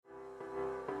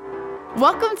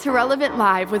Welcome to Relevant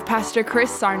Live with Pastor Chris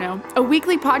Sarno, a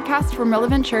weekly podcast from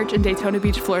Relevant Church in Daytona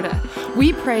Beach, Florida.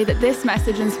 We pray that this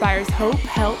message inspires hope,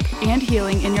 help, and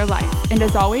healing in your life. And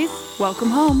as always, welcome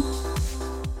home.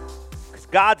 Because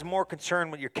God's more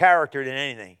concerned with your character than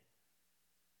anything.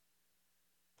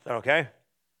 Is that okay?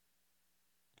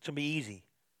 It's going to be easy.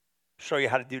 I'll show you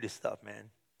how to do this stuff,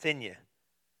 man. It's in you.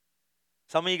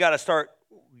 Some of you got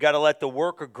to let the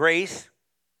work of grace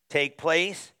take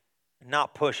place and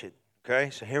not push it.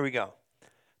 Okay, so here we go.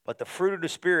 But the fruit of the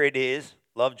Spirit is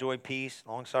love, joy, peace,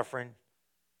 long-suffering,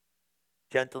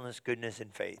 gentleness, goodness,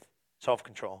 and faith,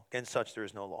 self-control. Against such there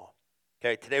is no law.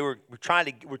 Okay, today we're trying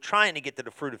to get to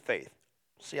the fruit of faith.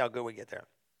 We'll see how good we get there.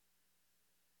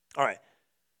 All right,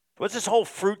 what's this whole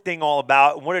fruit thing all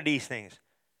about? And what are these things?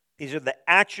 These are the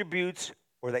attributes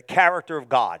or the character of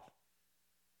God.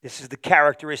 This is the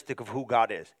characteristic of who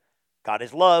God is. God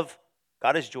is love.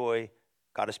 God is joy.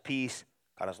 God is peace.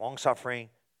 God is long-suffering,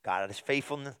 God is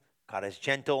faithfulness, God is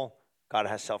gentle, God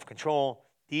has self-control.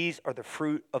 These are the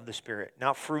fruit of the Spirit.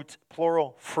 Not fruits,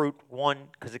 plural, fruit, one,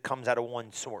 because it comes out of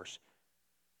one source.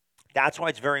 That's why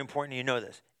it's very important you know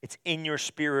this. It's in your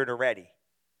spirit already,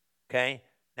 okay?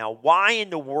 Now, why in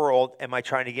the world am I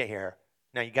trying to get here?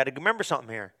 Now, you got to remember something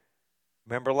here.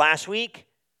 Remember last week?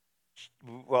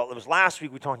 Well, it was last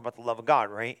week we talked about the love of God,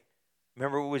 right?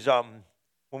 Remember it was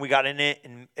when we got in it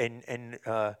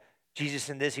and Jesus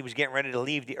in this, he was getting ready to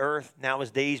leave the earth. Now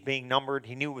his days being numbered,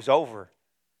 he knew it was over.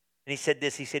 And he said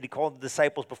this, he called the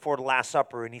disciples before the Last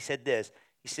Supper, and he said this.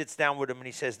 He sits down with them and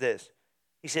he says this.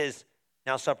 He says,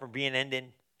 now supper being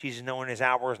ended, Jesus knowing his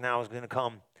hour is now is going to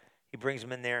come. He brings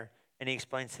them in there and he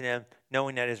explains to them,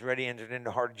 knowing that it's already entered into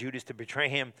the heart of Judas to betray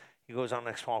him, he goes on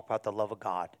to talk about the love of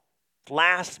God.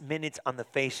 Last minutes on the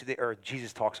face of the earth,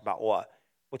 Jesus talks about what?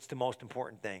 What's the most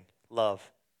important thing? Love.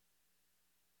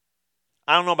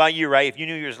 I don't know about you, right? If you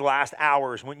knew your last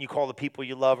hours, wouldn't you call the people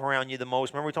you love around you the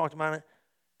most? Remember we talked about it?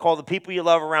 Call the people you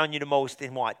love around you the most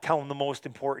and what? Tell them the most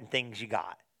important things you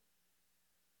got.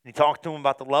 And he talked to them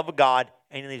about the love of God,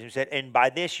 and he said, and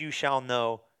by this you shall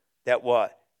know that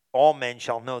what? All men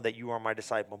shall know that you are my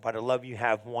disciple, by the love you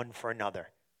have one for another.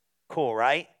 Cool,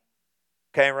 right?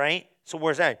 Okay, right? So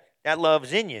where's that? That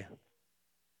love's in you.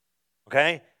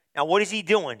 Okay? Now what is he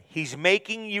doing? He's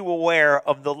making you aware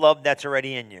of the love that's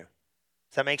already in you.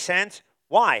 Does that make sense?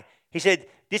 Why? He said,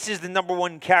 this is the number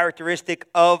one characteristic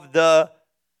of the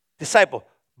disciple.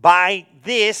 By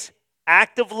this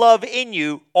act of love in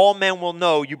you, all men will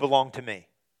know you belong to me.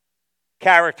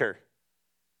 Character.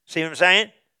 See what I'm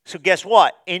saying? So guess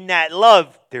what? In that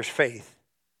love, there's faith.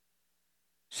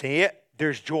 See it?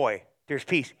 There's joy. There's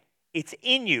peace. It's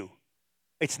in you.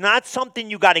 It's not something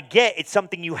you got to get. It's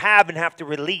something you have and have to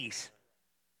release.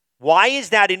 Why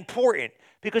is that important?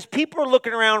 Because people are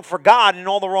looking around for God in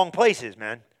all the wrong places,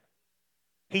 man.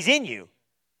 He's in you.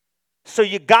 So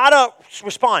you got to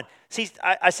respond. See,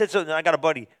 I said something. I got a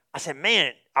buddy. I said,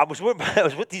 man, I was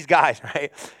with these guys,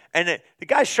 right? And the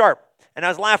guy's sharp. And I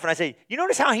was laughing. I said, you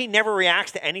notice how he never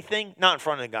reacts to anything? Not in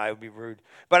front of the guy. It would be rude.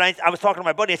 But I was talking to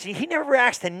my buddy. I said, he never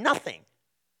reacts to nothing.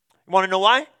 You want to know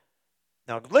why?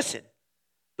 Now, listen.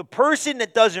 The person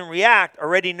that doesn't react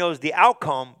already knows the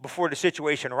outcome before the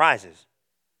situation arises.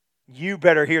 You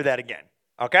better hear that again,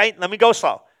 okay? Let me go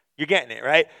slow. You're getting it,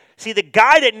 right? See, the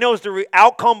guy that knows the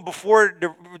outcome before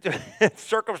the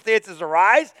circumstances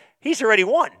arise, he's already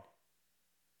won.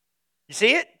 You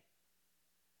see it?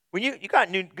 When you got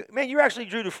new, man, you actually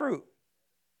drew the fruit.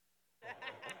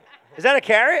 Is that a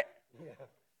carrot? Yeah.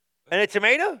 And a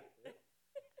tomato?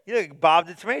 You look Bob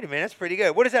the tomato, man. That's pretty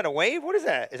good. What is that, a wave? What is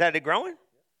that? Is that it growing?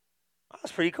 Oh,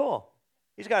 that's pretty cool.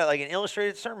 He's got like an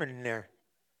illustrated sermon in there.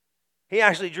 He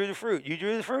actually drew the fruit. You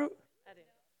drew the fruit? I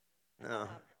did. No.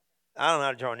 I don't know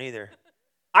how to draw either.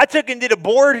 I took and did a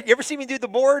board. You ever see me do the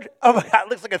board? Oh, my God, it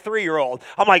looks like a 3-year-old.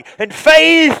 I'm like, and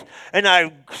faith, and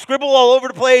I scribble all over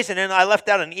the place, and then I left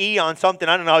out an E on something.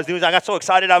 I don't know what I was doing. I got so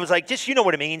excited. I was like, just, you know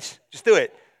what it means. Just do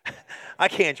it. I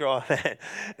can't draw that.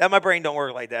 My brain don't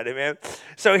work like that, man.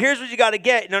 So here's what you got to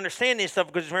get and understand this stuff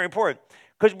because it's very important.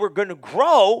 Because we're going to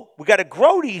grow. We got to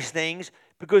grow these things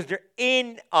because they're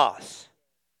in us.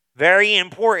 Very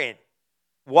important.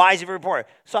 Why is it very important?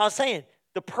 So I was saying,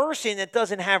 the person that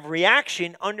doesn't have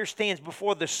reaction understands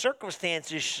before the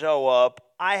circumstances show up,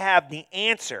 I have the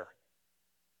answer.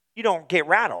 You don't get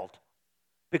rattled.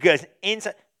 Because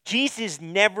inside, Jesus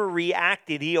never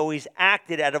reacted. He always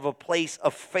acted out of a place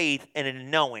of faith and a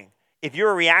knowing. If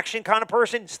you're a reaction kind of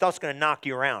person, stuff's going to knock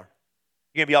you around.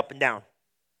 You're going to be up and down.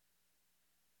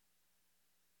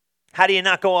 How do you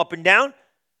not go up and down?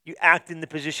 You act in the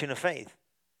position of faith.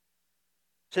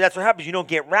 So that's what happens. You don't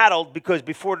get rattled because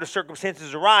before the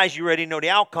circumstances arise, you already know the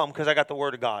outcome because I got the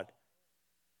Word of God.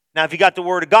 Now, if you got the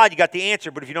Word of God, you got the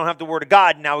answer. But if you don't have the Word of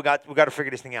God, now we got to figure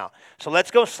this thing out. So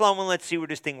let's go slow and let's see where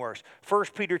this thing works. 1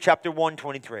 Peter chapter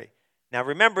 1:23. Now,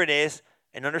 remember this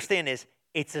and understand this.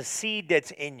 It's a seed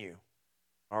that's in you.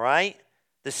 All right?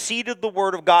 The seed of the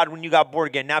Word of God when you got born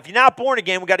again. Now, if you're not born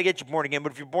again, we got to get you born again.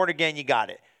 But if you're born again, you got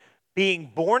it.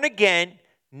 Being born again,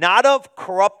 not of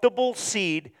corruptible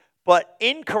seed, but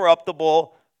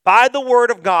incorruptible by the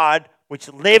Word of God, which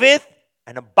liveth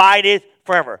and abideth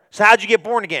forever. So how'd you get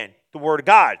born again? The Word of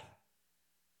God.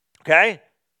 Okay?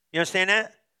 You understand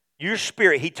that? Your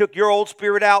spirit. He took your old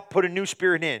spirit out, put a new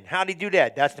spirit in. How'd he do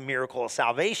that? That's the miracle of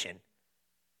salvation.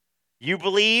 You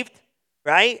believed,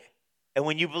 right? And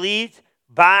when you believed,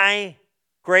 by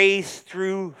grace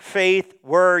through faith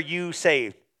were you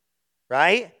saved.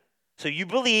 Right? So you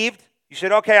believed. You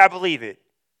said, okay, I believe it.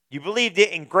 You believed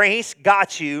it, and grace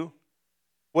got you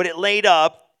what it laid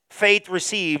up. Faith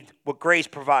received what grace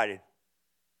provided.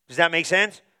 Does that make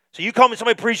sense? So you come and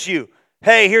somebody preach to you,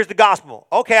 hey, here's the gospel.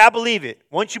 Okay, I believe it.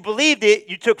 Once you believed it,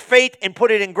 you took faith and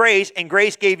put it in grace, and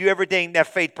grace gave you everything that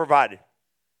faith provided.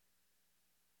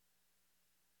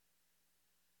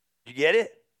 You get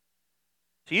it?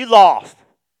 So you lost.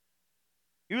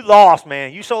 You lost,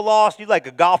 man. You so lost, you like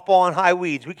a golf ball in high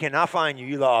weeds. We cannot find you.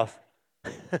 You lost.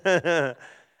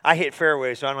 I hit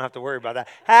fairways, so I don't have to worry about that.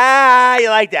 Ah, you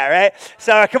like that, right?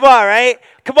 So come on, right?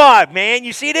 Come on, man.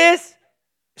 You see this?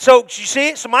 So you see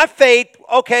it? So my faith,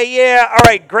 okay, yeah, all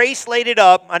right, grace laid it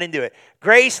up. I didn't do it.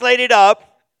 Grace laid it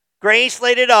up. Grace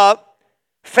laid it up.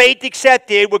 Faith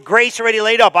accepted what grace already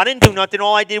laid up. I didn't do nothing.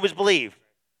 All I did was believe.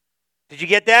 Did you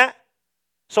get that?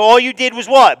 So all you did was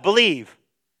what? Believe.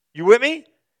 You with me?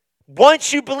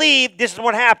 Once you believe, this is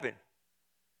what happened.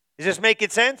 Is this making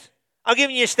sense? I'm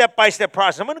giving you a step-by-step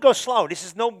process. I'm going to go slow.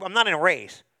 I'm not in a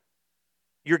race.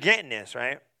 You're getting this,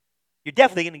 right? You're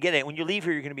definitely going to get it. When you leave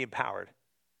here, you're going to be empowered.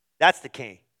 That's the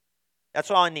key.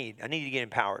 That's all I need. I need you to get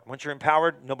empowered. Once you're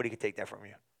empowered, nobody can take that from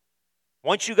you.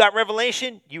 Once you got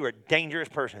revelation, you are a dangerous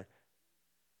person.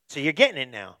 So you're getting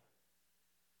it now.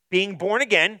 Being born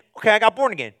again. Okay, I got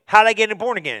born again. How did I get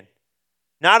born again?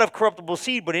 Not of corruptible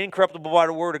seed, but incorruptible by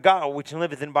the Word of God, which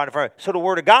liveth in body forever. So the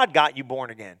Word of God got you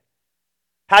born again.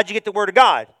 How'd you get the Word of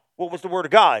God? What was the Word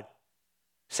of God?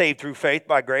 Saved through faith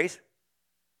by grace.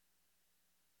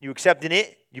 You accepted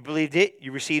it, you believed it,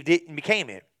 you received it, and became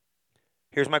it.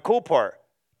 Here's my cool part.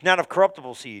 Not of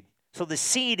corruptible seed. So the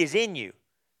seed is in you.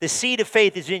 The seed of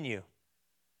faith is in you.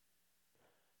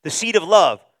 The seed of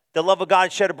love. The love of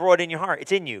God shed abroad in your heart.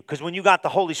 It's in you. Because when you got the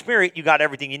Holy Spirit, you got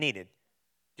everything you needed.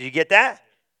 Did you get that?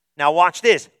 Now watch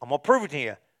this. I'm going to prove it to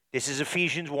you. This is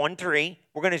Ephesians 1:3.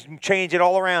 We're going to change it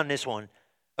all around this one.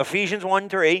 Ephesians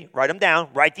 1:3. Write them down.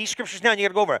 Write these scriptures down. You got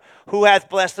to go over it. Who hath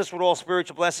blessed us with all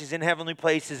spiritual blessings in heavenly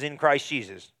places in Christ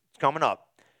Jesus. It's coming up.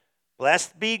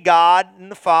 Blessed be God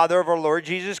and the Father of our Lord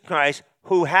Jesus Christ,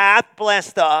 who hath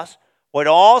blessed us with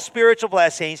all spiritual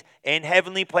blessings in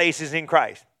heavenly places in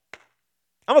Christ.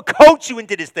 I'm going to coach you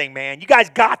into this thing, man. You guys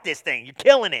got this thing. You're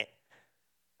killing it.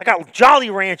 I got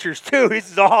Jolly Ranchers, too.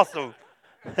 This is awesome.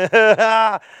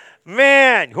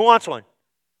 Man, who wants one?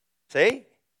 See?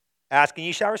 Ask and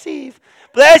ye shall receive.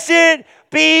 Blessed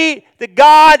be the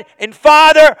God and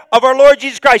Father of our Lord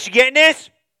Jesus Christ. You getting this?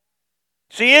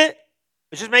 See it?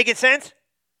 Is this making sense?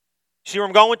 See where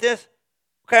I'm going with this?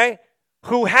 Okay.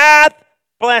 Who hath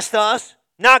blessed us,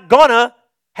 not gonna,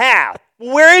 hath.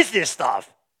 Where is this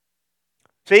stuff?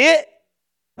 See it?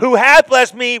 Who hath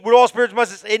blessed me with all spiritual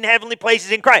blessings in heavenly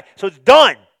places in Christ. So it's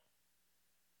done.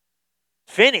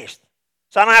 Finished.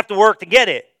 So I don't have to work to get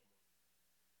it.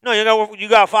 No, you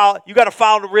got to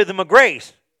follow the rhythm of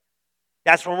grace.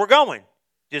 That's where we're going.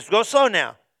 Just go slow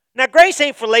now. Now, grace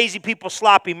ain't for lazy people,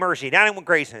 sloppy mercy. That ain't what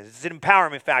grace is. It's an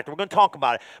empowerment factor. We're going to talk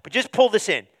about it. But just pull this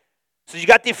in. So you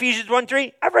got the Ephesians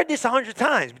 1:3? I've read this 100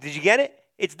 times. But did you get it?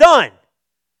 It's done.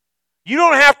 You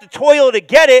don't have to toil to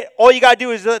get it. All you got to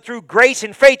do is through grace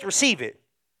and faith receive it.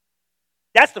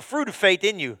 That's the fruit of faith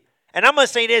in you. And I'm going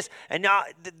to say this, and now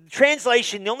the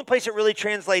translation, the only place it really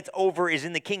translates over is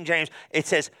in the King James. It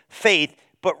says faith,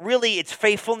 but really it's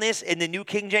faithfulness in the New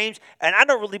King James. And I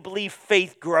don't really believe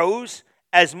faith grows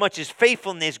as much as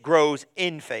faithfulness grows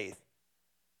in faith.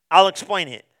 I'll explain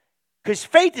it. Because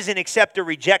faith isn't accept or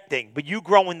rejecting, but you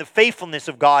grow in the faithfulness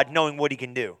of God knowing what he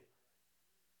can do.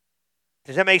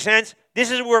 Does that make sense? This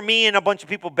is where me and a bunch of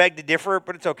people beg to differ,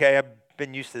 but it's okay. I've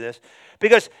been used to this.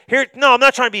 Because I'm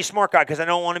not trying to be a smart guy because I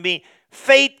don't want to be.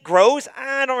 Faith grows.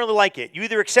 I don't really like it. You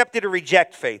either accept it or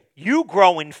reject faith. You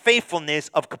grow in faithfulness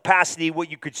of capacity, what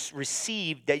you could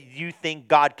receive that you think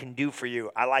God can do for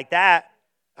you. I like that.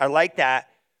 I like that.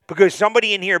 Because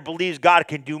somebody in here believes God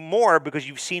can do more because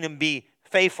you've seen him be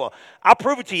faithful. I'll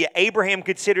prove it to you. Abraham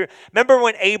considered, remember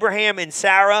when Abraham and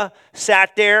Sarah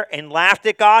sat there and laughed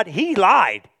at God? He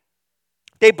lied.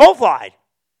 They both lied.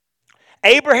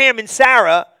 Abraham and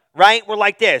Sarah, right, were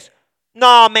like this.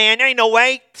 No, man, there ain't no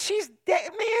way. She's dead,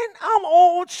 man. I'm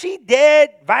old. She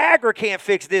dead. Viagra can't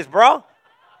fix this, bro.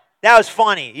 That was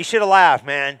funny. You should have laughed,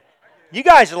 man. You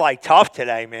guys are like tough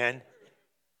today, man.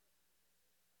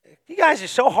 You guys are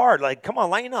so hard. Like, come on,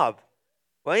 lighten up.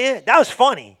 Well, yeah, that was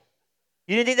funny.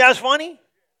 You didn't think that was funny?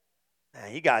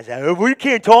 Man, you guys, we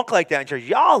can't talk like that in church.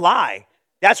 Y'all lie.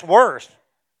 That's worse.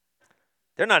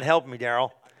 They're not helping me, Daryl.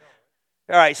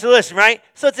 All right, so listen, right?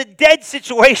 So it's a dead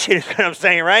situation is what I'm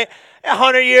saying, right?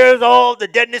 100 years old, the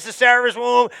deadness of Sarah's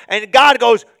womb, and God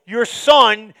goes, your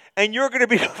son, and you're going to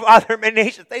be the father of many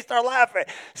nations. They start laughing.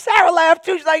 Sarah laughed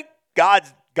too. She's like,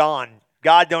 God's gone.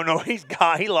 God don't know. He's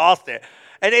gone. He lost it.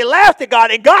 And they laughed at God,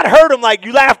 and God heard them like,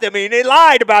 you laughed at me, and they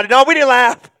lied about it. No, we didn't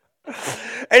laugh.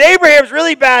 And Abraham's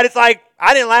really bad. It's like,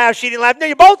 I didn't laugh, she didn't laugh. No,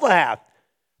 you both laughed.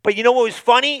 But you know what was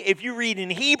funny? If you read in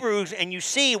Hebrews and you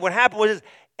see what happened was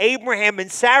Abraham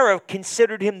and Sarah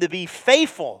considered him to be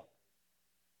faithful.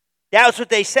 That's what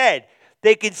they said.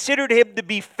 They considered him to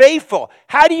be faithful.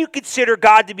 How do you consider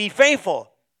God to be faithful?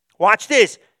 Watch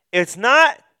this. It's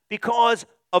not because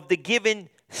of the given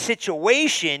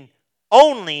situation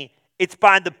only. It's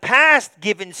by the past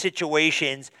given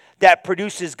situations that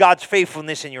produces God's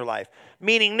faithfulness in your life.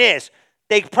 Meaning this,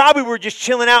 they probably were just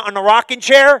chilling out on a rocking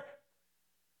chair.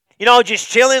 You know, just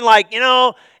chilling like, you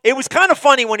know, it was kind of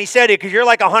funny when he said it because you're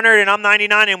like 100 and I'm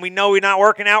 99 and we know we're not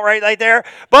working out right there.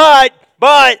 But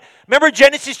remember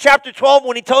Genesis chapter 12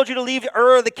 when he told you to leave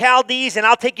Ur of the Chaldees and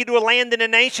I'll take you to a land and a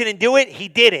nation and do it? He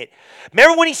did it.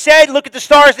 Remember when he said, look at the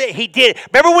stars? He did it.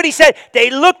 Remember when he said, they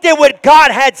looked at what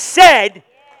God had said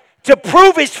to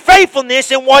prove his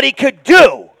faithfulness and what he could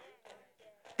do.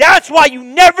 That's why you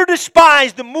never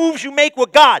despise the moves you make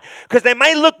with God. Because they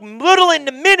might look little in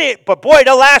the minute, but boy,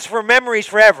 they'll last for memories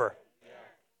forever.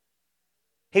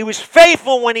 He was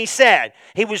faithful when he said.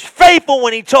 He was faithful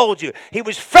when he told you. He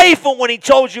was faithful when he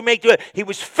told you make do it. He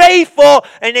was faithful,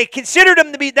 and they considered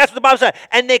him to be, that's what the Bible said,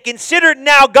 and they considered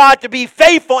now God to be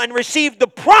faithful and received the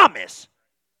promise.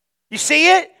 You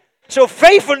see it? So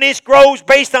faithfulness grows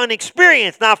based on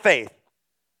experience, not faith.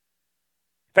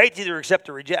 Faith either accept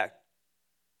or reject.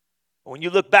 When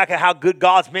you look back at how good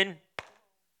God's been,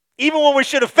 even when we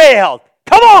should have failed,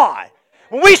 come on.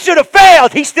 When we should have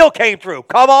failed, he still came through.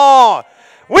 Come on.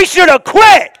 We should have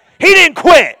quit. He didn't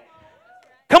quit.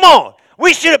 Come on.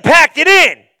 We should have packed it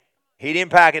in. He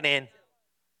didn't pack it in.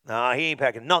 No, he ain't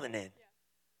packing nothing in.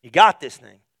 You got this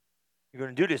thing. You're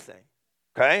going to do this thing.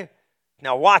 Okay?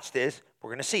 Now watch this. We're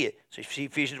going to see it. So you see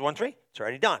Ephesians 1:3? It's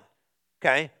already done.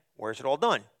 Okay? Where's it all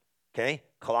done? Okay?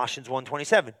 Colossians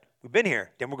 1:27. We've been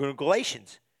here. Then we're going to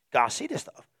Galatians. Got to see this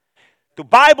stuff. The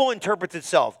Bible interprets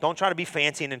itself. Don't try to be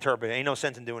fancy and interpret. There ain't no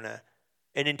sense in doing that.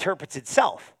 It interprets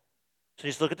itself. So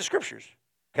just look at the scriptures.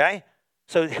 Okay?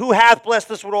 So who hath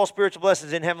blessed us with all spiritual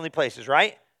blessings in heavenly places,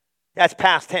 right? That's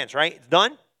past tense, right? It's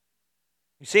done.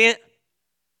 You see it?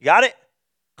 You got it?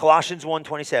 Colossians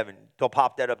 1:27. They'll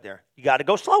pop that up there. You got to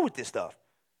go slow with this stuff.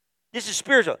 This is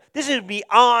spiritual. This is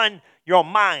beyond your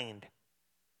mind.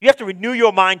 You have to renew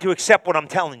your mind to accept what I'm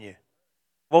telling you.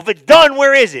 Well, if it's done,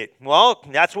 where is it? Well,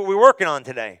 that's what we're working on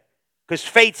today. Because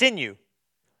faith's in you.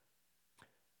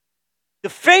 The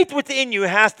faith within you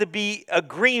has to be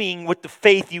agreeing with the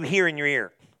faith you hear in your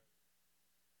ear.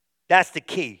 That's the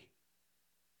key.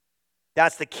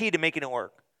 That's the key to making it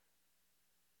work.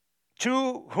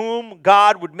 To whom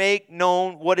God would make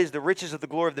known what is the riches of the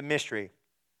glory of the mystery.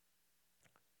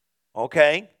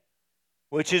 Okay.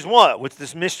 Which is what? What's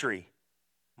this mystery?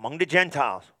 Among the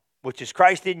Gentiles, which is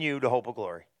Christ in you, the hope of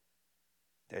glory.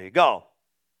 There you go.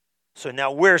 So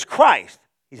now where's Christ?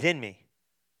 He's in me.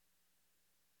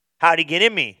 How did he get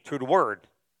in me? Through the Word.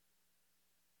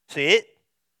 See it?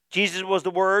 Jesus was the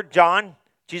Word, John.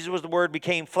 Jesus was the Word,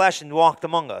 became flesh and walked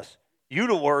among us. You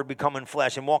the Word becoming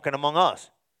flesh and walking among us.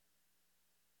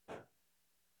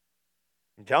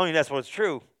 I'm telling you that's what's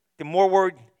true. The more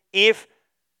word, if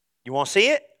you want to see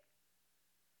it,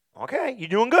 okay, you're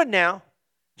doing good now.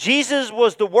 Jesus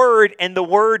was the Word, and the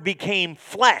Word became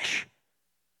flesh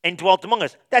and dwelt among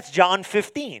us. That's John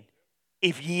 15.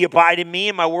 If ye abide in me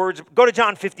and my words, go to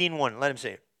John 15:1. Let him see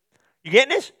it. You getting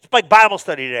this? It's like Bible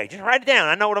study today. Just write it down.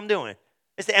 I know what I'm doing.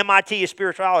 It's the MIT of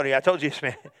spirituality. I told you this,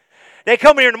 man. They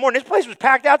come here in the morning. This place was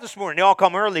packed out this morning. They all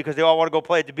come early because they all want to go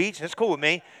play at the beach. That's cool with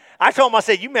me. I told them, I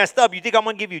said, you messed up. You think I'm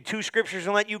going to give you 2 scriptures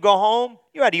and let you go home?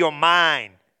 You're out of your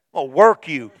mind. I'll work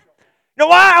you. You know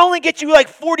why? I only get you like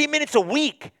 40 minutes a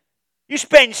week. You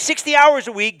spend 60 hours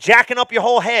a week jacking up your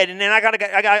whole head, and then I told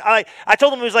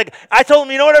him, you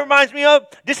know what it reminds me of?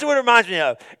 This is what it reminds me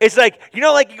of. It's like, you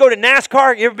go to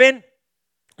NASCAR, you ever been?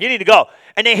 You need to go.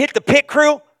 And they hit the pit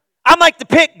crew. I'm like the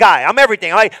pit guy. I'm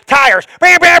everything. I like tires.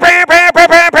 Clean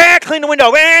the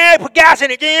window. Put gas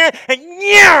in it.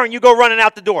 And you go running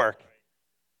out the door.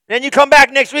 Then you come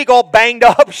back next week all banged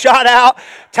up, shot out,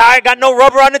 tire, got no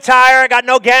rubber on the tire, got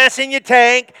no gas in your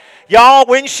tank. Y'all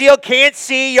windshield can't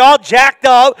see, y'all jacked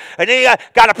up, and then you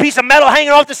got a piece of metal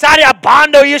hanging off the side of you,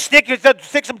 bondo you, stick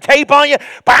some tape on you,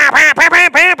 gas,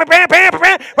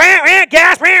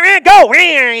 go,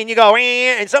 and you go,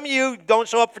 and some of you don't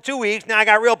show up for 2 weeks, now I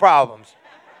got real problems.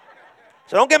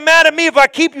 So don't get mad at me if I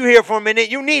keep you here for a minute,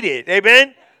 you need it,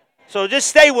 amen? So just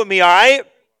stay with me, all right?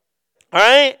 All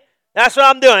right? That's what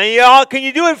I'm doing. Y'all, can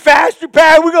you do it faster,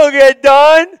 Pat? We're going to get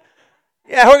done.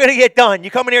 Yeah, we're going to get done. You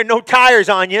come in here, no tires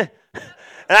on you, and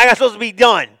I got supposed to be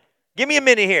done. Give me a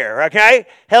minute here, okay?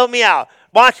 Help me out.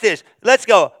 Watch this. Let's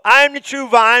go. I am the true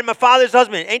vine, my Father's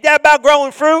husband. Ain't that about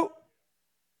growing fruit?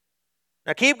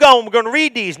 Now keep going. We're going to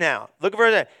read these now. Look at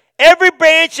verse 8. Every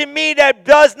branch in me that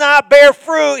does not bear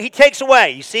fruit, he takes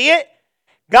away. You see it?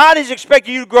 God is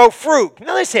expecting you to grow fruit.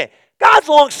 Now listen. God's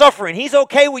long-suffering. He's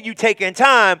okay with you taking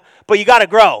time, but you got to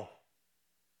grow.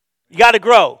 You got to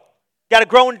grow. You got to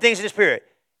grow in the things of the Spirit.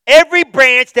 Every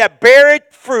branch that beareth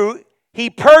fruit,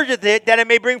 he purgeth it, that it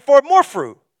may bring forth more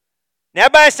fruit. Now,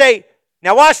 everybody say,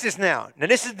 now watch this now. Now,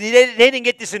 this is they didn't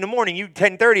get this in the morning. You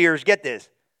 10:30ers get this.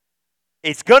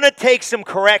 It's going to take some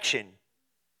correction.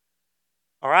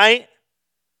 All right?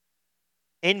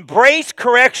 Embrace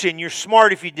correction. You're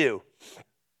smart if you do.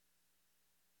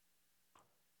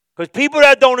 Because people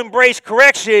that don't embrace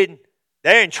correction,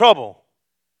 they're in trouble.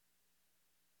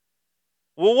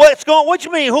 Well, what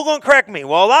you mean? Who's going to correct me?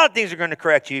 Well, a lot of things are going to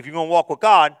correct you if you're going to walk with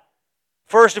God.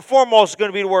 First and foremost, it's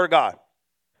going to be the Word of God.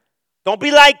 Don't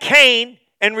be like Cain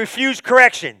and refuse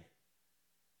correction.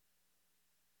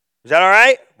 Is that all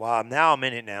right? Wow, now I'm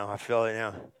in it now. I feel it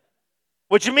now.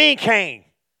 What you mean, Cain?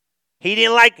 He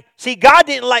didn't like, see, God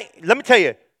didn't like, let me tell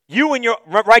you,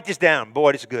 write this down.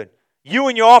 Boy, this is good. You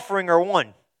and your offering are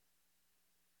one.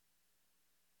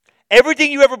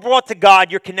 Everything you ever brought to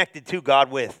God, you're connected to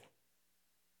God with.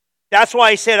 That's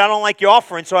why he said, I don't like your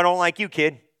offering, so I don't like you,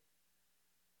 kid.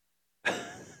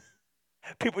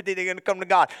 People think they're going to come to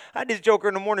God. I had this joker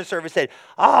in the morning service said,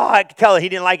 I could tell he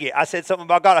didn't like it. I said something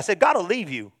about God. I said, God will leave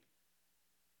you.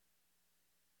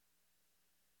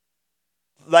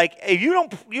 Like, if you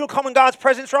don't come in God's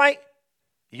presence right,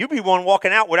 you be one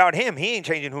walking out without him. He ain't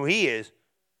changing who he is.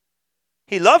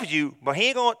 He loves you, but he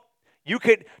ain't going to.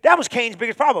 That was Cain's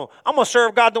biggest problem. I'm going to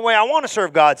serve God the way I want to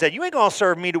serve God. Said, you ain't going to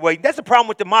serve me the way. That's the problem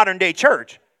with the modern day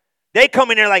church. They come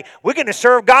in there like, we're going to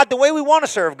serve God the way we want to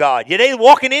serve God. Yeah, they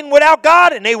walking in without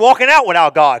God and they walking out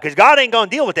without God because God ain't going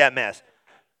to deal with that mess.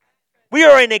 We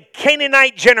are in a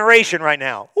Canaanite generation right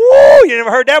now. Ooh, you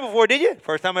never heard that before, did you?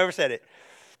 First time I ever said it.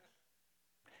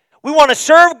 We want to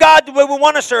serve God the way we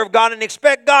want to serve God and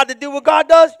expect God to do what God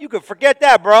does. You can forget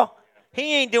that, bro.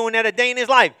 He ain't doing that a day in his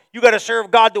life. You got to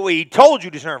serve God the way he told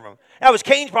you to serve him. That was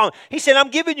Cain's problem. He said, I'm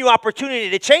giving you opportunity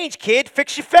to change, kid.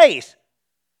 Fix your face.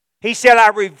 He said, I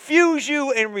refuse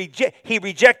you and he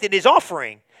rejected his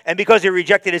offering. And because he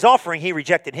rejected his offering, he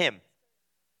rejected him.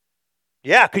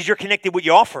 Yeah, because you're connected with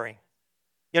your offering.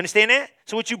 You understand that?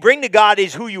 So what you bring to God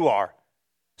is who you are.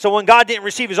 So when God didn't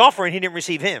receive his offering, he didn't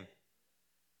receive him.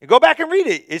 You go back and read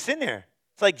it. It's in there.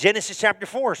 It's like Genesis chapter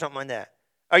 4 or something like that.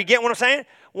 Are you getting what I'm saying?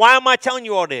 Why am I telling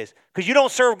you all this? Because you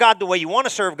don't serve God the way you want to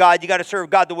serve God. You got to serve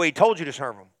God the way he told you to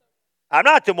serve him. I'm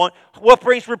not the one. What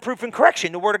brings reproof and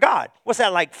correction? The word of God. What's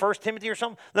that, like 1 Timothy or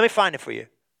something? Let me find it for you.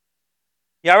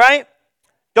 You all right?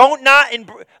 Don't not,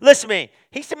 listen to me.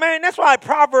 He said, man, that's why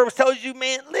Proverbs tells you,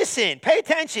 man, listen, pay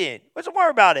attention. What's the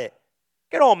word about it?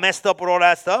 Get all messed up with all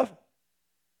that stuff.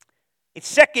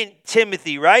 It's 2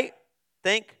 Timothy, right?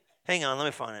 Hang on, let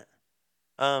me find it.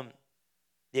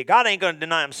 Yeah, God ain't going to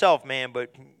deny himself, man,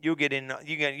 but you'll get in.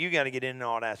 You got to get into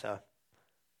all that stuff.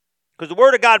 Because the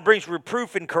word of God brings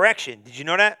reproof and correction. Did you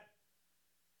know that?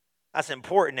 That's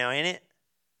important now, ain't it?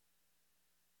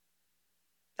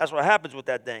 That's what happens with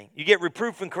that thing. You get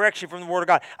reproof and correction from the word of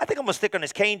God. I think I'm going to stick on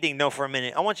this Cain thing, though, for a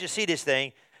minute. I want you to see this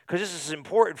thing because this is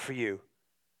important for you.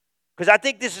 Because I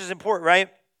think this is important, right?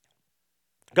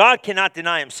 God cannot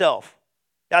deny himself.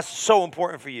 That's so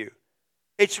important for you.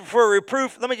 It's for a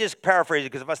reproof. Let me just paraphrase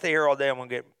it because if I stay here all day, I'm going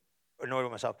to get annoyed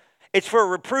with myself. It's for a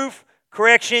reproof,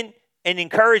 correction, and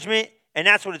encouragement, and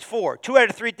that's what it's for. 2 out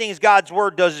of 3 things God's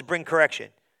word does is bring correction.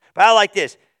 But I like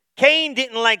this. Cain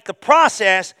didn't like the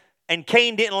process, and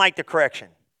Cain didn't like the correction.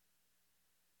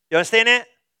 You understand that?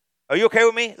 Are you okay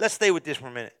with me? Let's stay with this for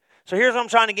a minute. So here's what I'm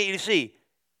trying to get you to see.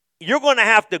 You're going to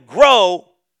have to grow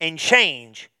and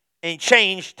change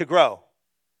to grow.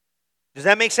 Does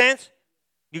that make sense?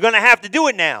 You're going to have to do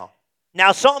it now.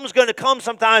 Now, something's going to come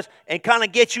sometimes and kind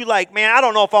of get you like, man, I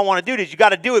don't know if I want to do this. You got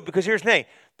to do it because here's the thing.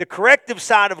 The corrective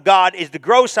side of God is the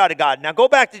growth side of God. Now, go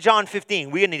back to John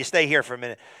 15. We need to stay here for a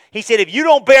minute. He said, if you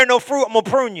don't bear no fruit, I'm going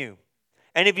to prune you.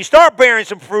 And if you start bearing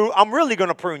some fruit, I'm really going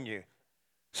to prune you.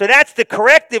 So that's the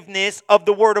correctiveness of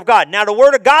the Word of God. Now, the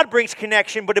Word of God brings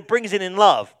connection, but it brings it in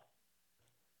love.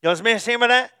 You know what I'm saying about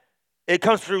that? It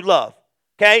comes through love.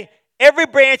 Okay? Every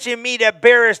branch in me that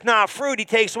beareth not fruit, he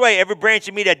takes away. Every branch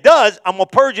in me that does, I'm going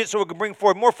to purge it so it can bring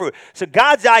forth more fruit. So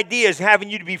God's idea is having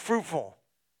you to be fruitful.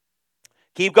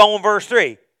 Keep going, verse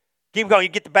 3. Keep going. You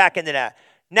get the back end of that.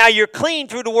 Now you're clean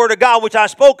through the word of God, which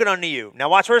I've spoken unto you. Now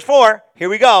watch verse 4. Here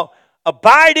we go.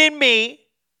 Abide in me.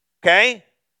 Okay?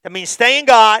 That means stay in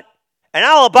God, and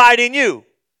I'll abide in you.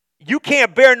 You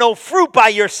can't bear no fruit by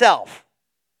yourself.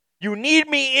 You need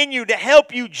me in you to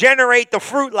help you generate the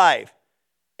fruit life.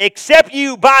 Except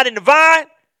you abide in the vine,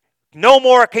 no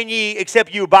more can ye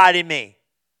except you abide in me.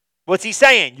 What's he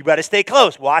saying? You better stay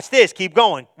close. Watch this. Keep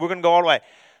going. We're going to go all the way.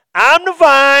 I'm the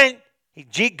vine.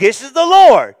 This is the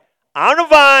Lord. I'm the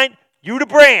vine. You the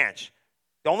branch.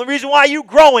 The only reason why you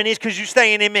growing is because you're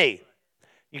staying in me.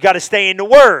 You got to stay in the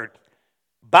word.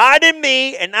 Abide in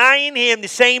me, and I in him, the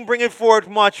same bringeth forth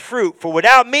much fruit. For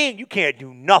without me, you can't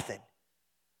do nothing.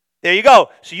 There you go.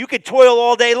 So you can toil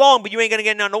all day long, but you ain't going to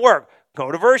get none to work. Go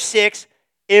to verse 6.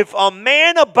 If a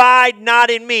man abide not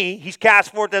in me, he's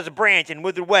cast forth as a branch and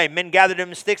withered away. Men gather them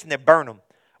in sticks and they burn them.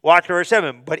 Watch verse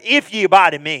 7. But if ye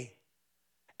abide in me,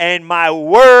 and my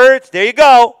words, there you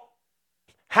go.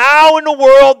 How in the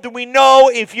world do we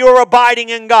know if you're abiding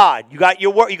in God? You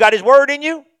got his word in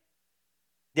you?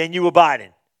 Then you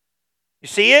abiding. You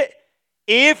see it?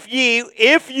 If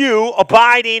you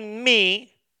abide in me,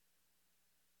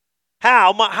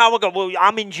 how am I going? Well,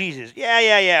 I'm in Jesus.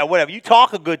 Yeah, whatever. You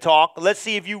talk a good talk. Let's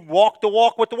see if you walk the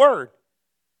walk with the word.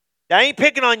 I ain't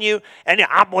picking on you, and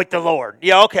I'm with the Lord.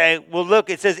 Yeah, okay. Well, look,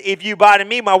 it says, if you abide in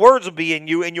me, my words will be in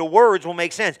you, and your words will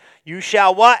make sense. You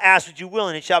shall what? Ask what you will,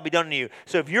 and it shall be done to you.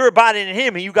 So if you're abiding in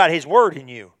him, and you got his word in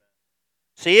you.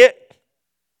 See it?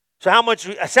 So how much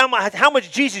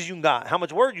Jesus you got? How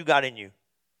much word you got in you? You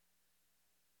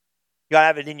got to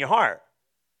have it in your heart.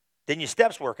 Then your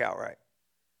steps work out right.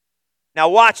 Now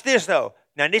watch this, though.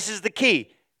 Now this is the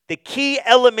key. The key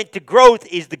element to growth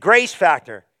is the grace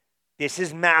factor. This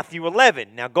is Matthew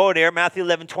 11. Now go there, Matthew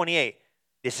 11:28.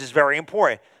 This is very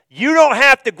important. You don't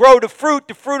have to grow the fruit.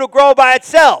 The fruit will grow by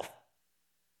itself.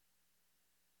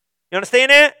 You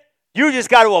understand that? You just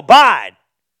got to abide.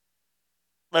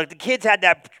 Look, the kids had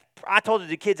that. I told you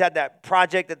the kids had that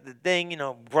project at the thing,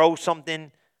 grow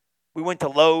something. We went to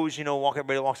Lowe's,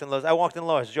 everybody walks in Lowe's. I walked in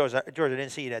Lowe's. George, I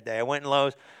didn't see you that day. I went in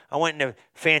Lowe's. I went in the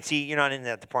fancy, you're not in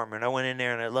that department. I went in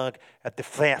there and I looked at the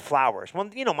flowers. Well,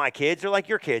 my kids, they're like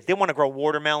your kids. They want to grow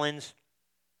watermelons.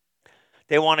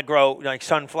 They want to grow like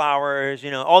sunflowers,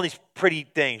 all these pretty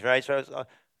things, right? So I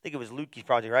think it was Lukey's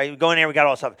project, right? We go in there, we got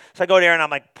all this stuff. So I go there and I'm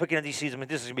like picking up these seeds. I'm like,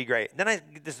 this is going to be great. Then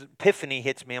this epiphany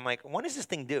hits me. I'm like, what does this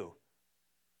thing do?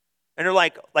 And they're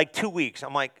like 2 weeks.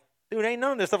 I'm like, dude, ain't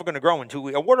none of this stuff going to grow in 2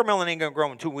 weeks. A watermelon ain't going to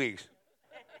grow in 2 weeks.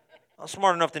 I'm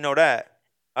smart enough to know that.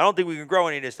 I don't think we can grow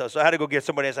any of this stuff. So I had to go get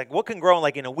somebody that's like, what can grow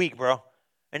in a week, bro?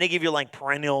 And they give you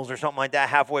perennials or something like that,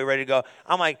 halfway ready to go.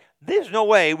 I'm like, there's no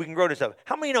way we can grow this stuff.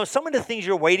 How many know some of the things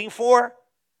you're waiting for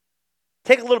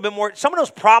take a little bit more? Some of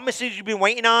those promises you've been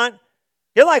waiting on,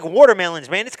 they're like watermelons,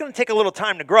 man. It's going to take a little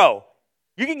time to grow.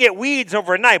 You can get weeds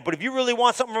overnight, but if you really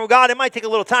want something from God, it might take a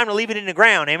little time to leave it in the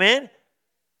ground. Amen?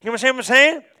 You know what I'm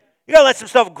saying? You got to let some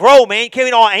stuff grow, man. You can't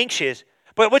be all anxious.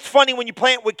 But what's funny when you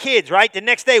plant with kids, right? The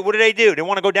next day, what do? They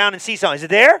want to go down and see something. Is it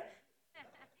there?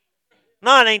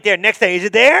 No, it ain't there. Next day, is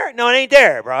it there? No, it ain't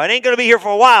there, bro. It ain't going to be here for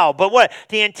a while. But what?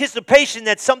 The anticipation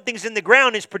that something's in the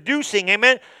ground is producing,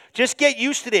 amen? Just get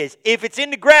used to this. If it's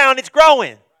in the ground, it's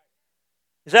growing.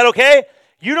 Is that okay?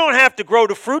 You don't have to grow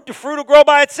the fruit. The fruit will grow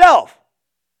by itself.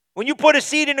 When you put a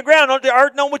seed in the ground, don't the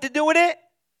earth know what to do with it?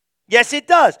 Yes, it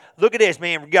does. Look at this,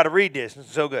 man. We got to read this. This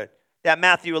is so good. That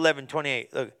Matthew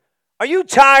 11:28. Look. Are you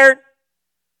tired?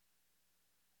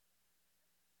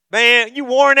 Man, you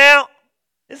worn out?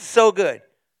 This is so good.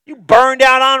 You burned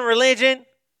out on religion?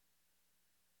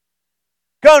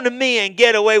 Come to me and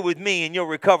get away with me and you'll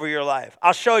recover your life.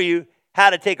 I'll show you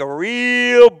how to take a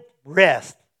real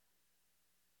rest.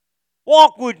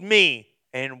 Walk with me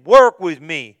and work with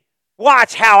me.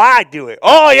 Watch how I do it.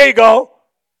 Oh, here you go.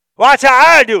 Watch how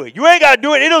I do it. You ain't got to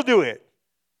do it. It'll do it.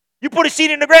 You put a seed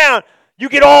in the ground. You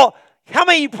get all, How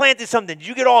many of you planted something? Did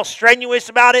you get all strenuous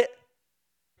about it?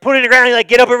 Put it in the ground, you like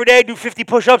get up every day, do 50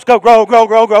 push-ups, go grow, grow,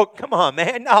 grow, grow. Come on,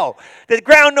 man. No. The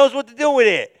ground knows what to do with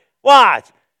it. Watch.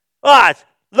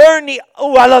 Learn I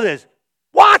love this.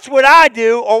 Watch what I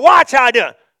do or watch how I do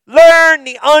it. Learn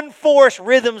the unforced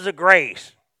rhythms of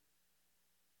grace.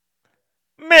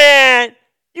 Man,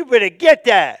 you better get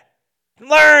that.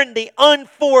 Learn the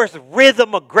unforced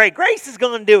rhythm of grace. Grace is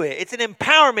going to do it. It's an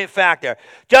empowerment factor.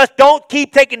 Just don't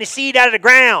keep taking the seed out of the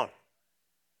ground.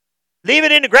 Leave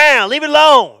it in the ground. Leave it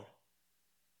alone.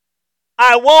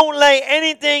 I won't lay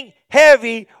anything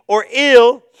heavy or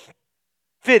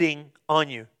ill-fitting on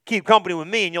you. Keep company with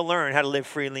me and you'll learn how to live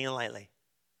freely and lightly.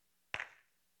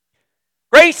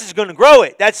 Grace is going to grow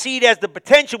it. That seed has the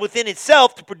potential within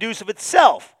itself to produce of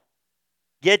itself.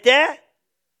 Get that?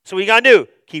 So what you got to do?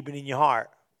 Keep it in your heart.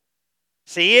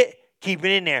 See it? Keep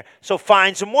it in there. So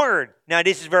find some word. Now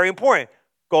this is very important.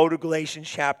 Go to Galatians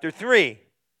chapter 3.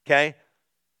 Okay?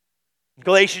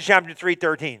 Galatians chapter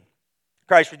 3:13.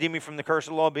 Christ redeemed me from the curse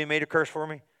of the law, being made a curse for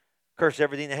me. Curse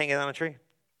everything that hangeth on a tree.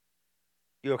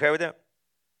 You okay with that?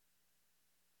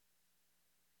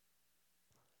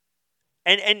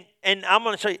 And I'm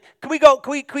going to show you.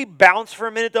 Can we bounce for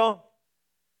a minute though?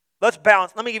 Let's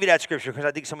bounce. Let me give you that scripture because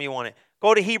I think some of you want it.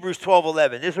 Go to Hebrews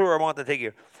 12:11. This is where I want to take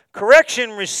you.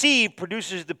 Correction received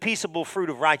produces the peaceable fruit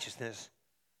of righteousness.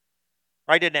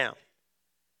 Write it down.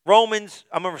 I'm going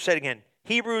to say it again.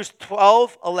 Hebrews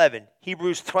 12:11.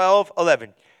 Hebrews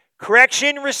 12:11.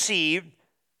 Correction received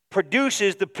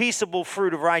produces the peaceable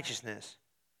fruit of righteousness.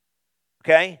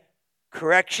 Okay?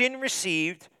 Correction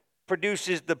received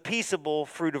produces the peaceable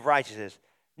fruit of righteousness.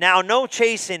 Now, no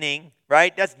chastening,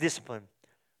 right? That's discipline.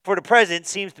 For the present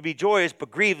seems to be joyous but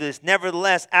grievous.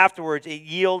 Nevertheless, afterwards it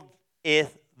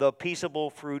yieldeth the peaceable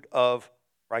fruit of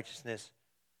righteousness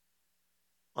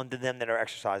unto them that are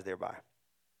exercised thereby.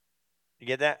 You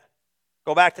get that?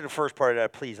 Go back to the first part of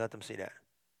that. Please let them see that.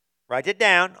 Write it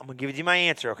down. I'm going to give you my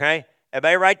answer, okay?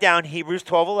 Everybody write down Hebrews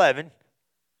 12:11.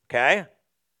 Okay?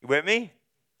 You with me?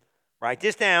 Write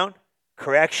this down.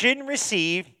 Correction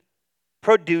received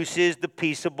produces the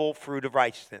peaceable fruit of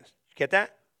righteousness. You get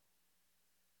that?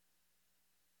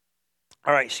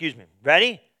 All right, excuse me.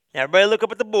 Ready? Now everybody look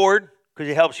up at the board because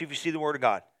it helps you if you see the Word of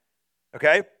God.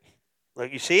 Okay?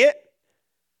 Look, you see it?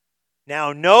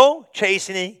 Now, no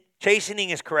chastening. Chastening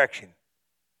is correction.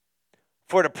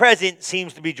 For the present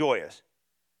seems to be joyous.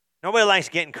 Nobody likes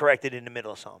getting corrected in the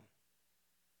middle of something.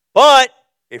 But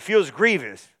it feels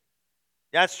grievous.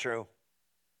 That's true.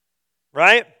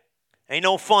 Right? Ain't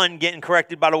no fun getting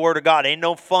corrected by the Word of God. Ain't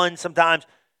no fun sometimes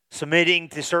submitting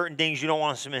to certain things you don't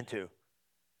want to submit to.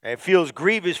 It feels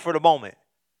grievous for the moment.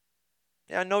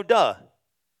 Yeah, no duh.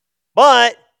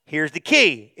 But here's the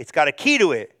key. It's got a key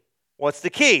to it. What's the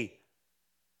key?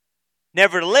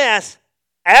 Nevertheless,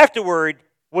 afterward,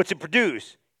 what's it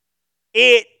produce?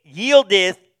 It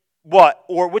yieldeth what?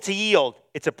 Or what's a yield?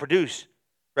 It's a produce,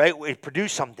 right? It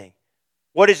produce something.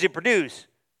 What does it produce?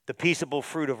 The peaceable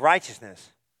fruit of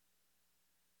righteousness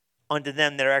unto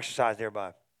them that are exercised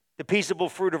thereby. The peaceable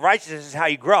fruit of righteousness is how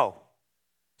you grow.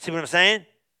 See what I'm saying?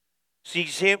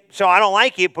 So I don't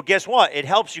like it, but guess what? It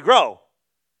helps you grow.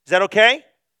 Is that okay?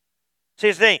 See,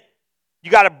 here's the thing.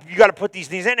 You gotta put these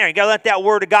things in there. You gotta let that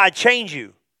Word of God change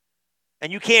you.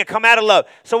 And you can't come out of love.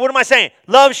 So what am I saying?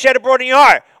 Love shed abroad in your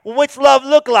heart. Well, what's love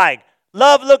look like?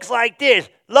 Love looks like this.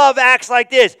 Love acts like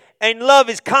this. And love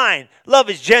is kind.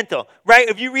 Love is gentle. Right?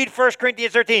 If you read 1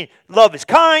 Corinthians 13, love is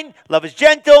kind. Love is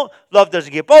gentle. Love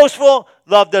doesn't get boastful.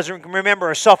 Love doesn't remember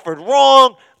or suffered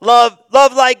wrong. Love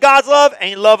like God's love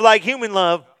ain't love like human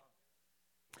love.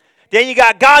 Then you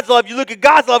got God's love. You look at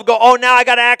God's love and go, oh, now I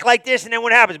got to act like this. And then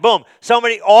what happens? Boom.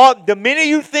 The minute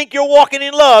you think you're walking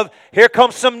in love, here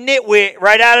comes some nitwit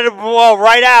right out of the wall,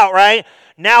 right out, right?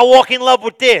 Now walk in love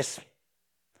with this.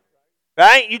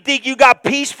 Right? You think you got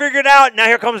peace figured out. Now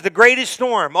here comes the greatest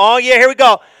storm. Oh, yeah, here we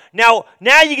go. Now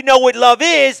you know what love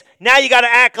is. Now you got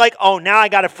to act like, oh, now I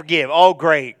got to forgive. Oh,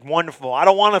 great. Wonderful. I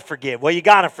don't want to forgive. Well, you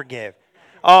got to forgive.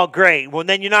 Oh, great. Well,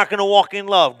 then you're not going to walk in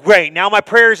love. Great. Now my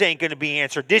prayers ain't going to be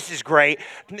answered. This is great.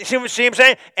 See what I'm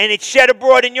saying? And it's shed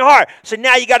abroad in your heart. So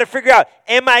now you got to figure out,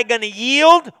 am I going to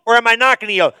yield or am I not going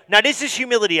to yield? Now, this is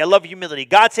humility. I love humility.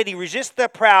 God said he resists the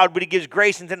proud, but he gives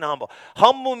grace unto the humble.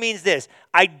 Humble means this.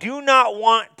 I do not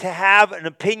want to have an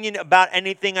opinion about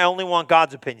anything. I only want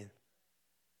God's opinion.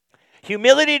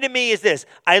 Humility to me is this.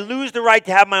 I lose the right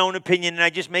to have my own opinion, and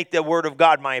I just make the Word of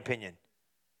God my opinion.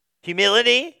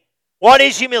 Humility. What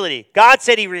is humility? God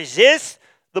said he resists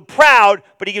the proud,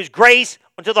 but he gives grace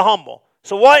unto the humble.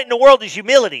 So what in the world is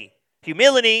humility?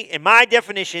 Humility, in my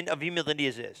definition of humility,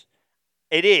 is this.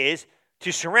 It is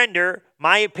to surrender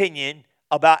my opinion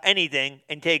about anything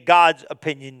and take God's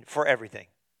opinion for everything.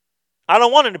 I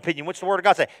don't want an opinion. What's the word of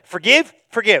God say? Forgive,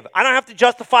 forgive. I don't have to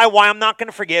justify why I'm not going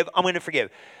to forgive. I'm going to forgive.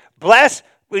 Bless,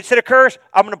 instead of curse,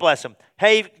 I'm going to bless them.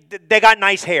 Hey, they got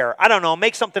nice hair. I don't know.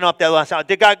 Make something up there.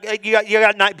 You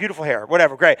got beautiful hair.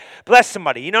 Whatever. Great. Bless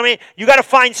somebody. You know what I mean? You got to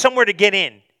find somewhere to get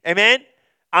in. Amen?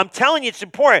 I'm telling you, it's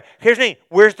important. Here's the thing.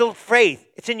 Where's the faith?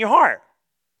 It's in your heart.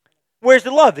 Where's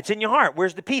the love? It's in your heart.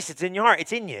 Where's the peace? It's in your heart.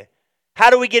 It's in you. How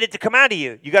do we get it to come out of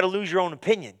you? You got to lose your own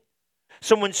opinion.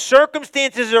 So when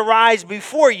circumstances arise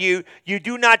before you, you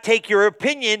do not take your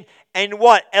opinion and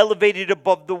what? Elevate it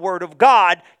above the Word of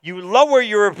God. You lower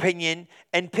your opinion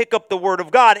and pick up the Word of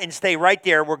God and stay right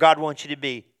there where God wants you to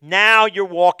be. Now you're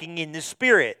walking in the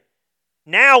Spirit.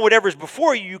 Now whatever's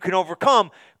before you, you can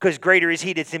overcome because greater is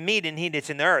He that's in me than he that's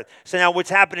in the earth. So now what's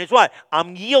happening is what?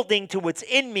 I'm yielding to what's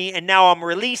in me and now I'm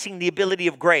releasing the ability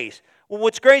of grace. Well,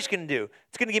 what's grace going to do?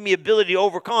 It's going to give me ability to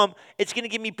overcome. It's going to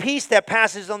give me peace that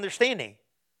passes understanding.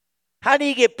 How do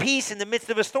you get peace in the midst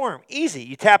of a storm? Easy.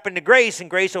 You tap into grace and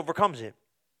grace overcomes it.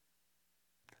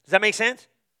 Does that make sense?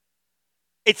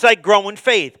 It's like growing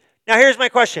faith. Now here's my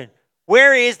question.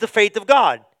 Where is the faith of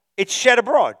God? It's shed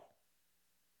abroad.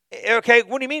 Okay,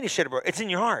 what do you mean it's shed abroad? It's in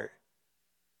your heart.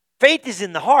 Faith is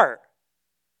in the heart.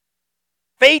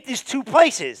 Faith is two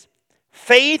places.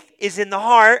 Faith is in the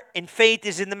heart and faith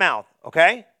is in the mouth.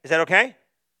 Okay? Is that okay?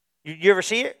 You ever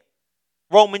see it?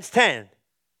 Romans 10.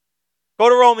 Go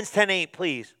to Romans 10:8,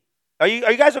 please. Are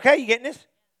you guys okay? You getting this?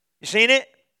 You seeing it?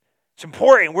 It's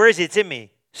important. Where is it? It's in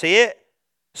me. See it?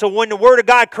 So when the Word of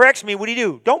God corrects me, what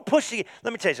do? Don't push the...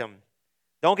 Let me tell you something.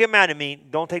 Don't get mad at me.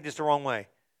 Don't take this the wrong way.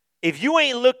 If you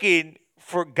ain't looking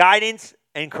for guidance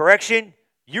and correction,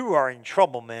 you are in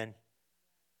trouble, man.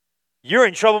 You're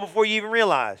in trouble before you even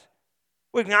realize.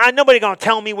 Nobody going to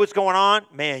tell me what's going on.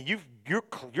 Man,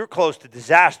 you're close to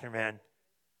disaster, man.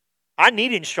 I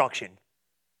need instruction.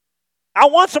 I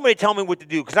want somebody to tell me what to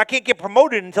do because I can't get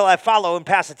promoted until I follow and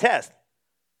pass a test.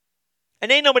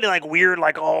 And ain't nobody like weird,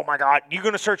 like, oh my God, you're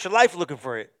going to search your life looking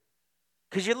for it.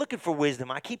 Because you're looking for wisdom.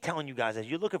 I keep telling you guys that.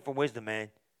 You're looking for wisdom, man.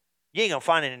 You ain't going to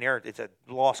find it in the earth. It's a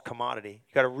lost commodity.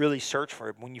 You got to really search for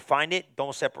it. When you find it,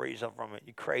 don't separate yourself from it.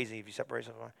 You're crazy if you separate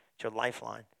yourself from it. It's your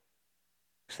lifeline.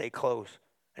 Stay close.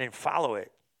 And then follow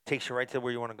it. Takes you right to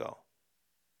where you want to go.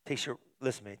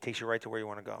 Listen, man, it takes you right to where you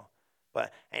want to go.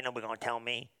 But ain't nobody going to tell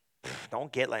me.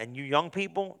 Don't get like, and you young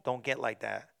people, don't get like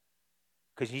that.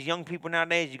 Because these young people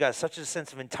nowadays, you got such a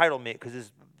sense of entitlement because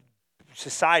this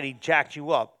society jacked you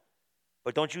up.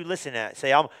 But don't you listen to that.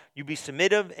 Say, you be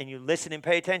submissive and you listen and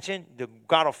pay attention.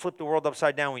 God will flip the world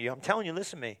upside down with you. I'm telling you,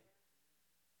 listen to me.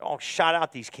 All shout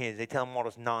out these kids. They tell them all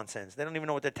this nonsense. They don't even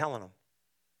know what they're telling them.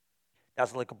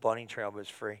 That's like a bunny trail, but it's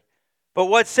free. But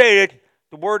what said?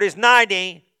 The word is nigh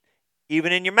thee,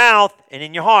 even in your mouth and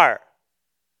in your heart.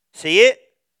 See it?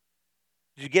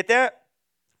 Did you get that?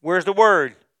 Where's the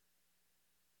word?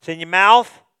 It's in your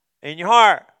mouth and in your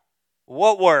heart.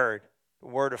 What word? The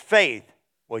word of faith,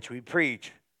 which we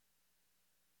preach.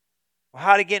 Well,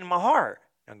 how did it get in my heart?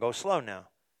 Now go slow now.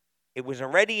 It was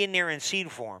already in there in seed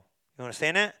form. You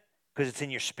understand that? Because it's in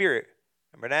your spirit.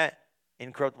 Remember that?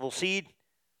 Incorruptible seed.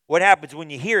 What happens when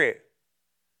you hear it?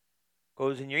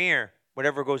 Goes in your ear.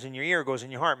 Whatever goes in your ear goes in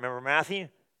your heart. Remember Matthew?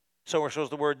 Sower sows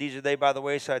the word. These are they by the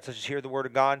wayside, such as hear the word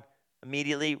of God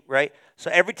immediately, right? So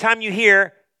every time you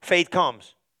hear, faith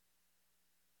comes.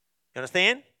 You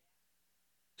understand?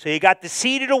 So you got the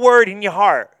seed of the word in your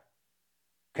heart.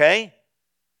 Okay?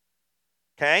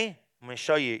 Okay? I'm going to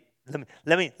show you.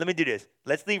 Let me do this.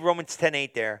 Let's leave Romans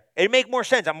 10:8 there. It'd make more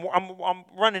sense. I'm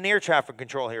running air traffic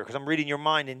control here because I'm reading your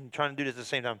mind and trying to do this at the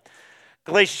same time.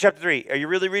 Galatians chapter 3. Are you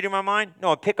really reading my mind?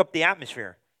 No, I pick up the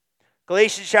atmosphere.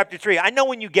 Galatians chapter 3. I know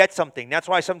when you get something. That's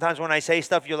why sometimes when I say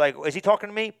stuff, you're like, is he talking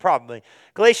to me? Probably.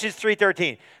 Galatians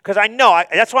 3:13. Because I know.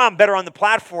 That's why I'm better on the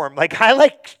platform. Like, I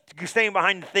like staying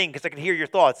behind the thing because I can hear your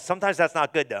thoughts. Sometimes that's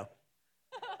not good, though.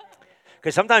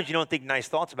 Because sometimes you don't think nice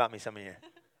thoughts about me, some of you.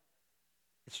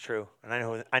 It's true. And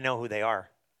I know who they are.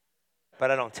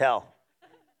 But I don't tell.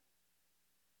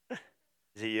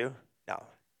 Is it you? No.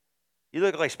 You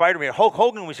look like Spider-Man. Hulk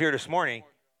Hogan was here this morning.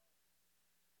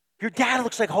 Your dad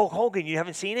looks like Hulk Hogan. You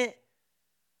haven't seen it?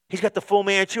 He's got the full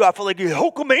Manchu. I feel like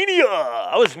Hulkamania.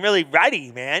 I was really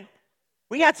ready, man.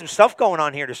 We had some stuff going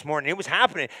on here this morning. It was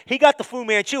happening. He got the Fu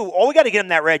Manchu. Oh, we got to get him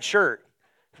that red shirt.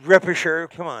 Ripper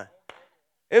shirt. Come on.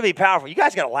 It'll be powerful. You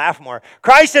guys got to laugh more.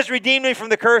 Christ has redeemed me from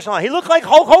the curse. He looked like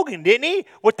Hulk Hogan, didn't he?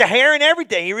 With the hair and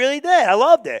everything. He really did. I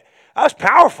loved it. That was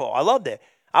powerful. I loved it.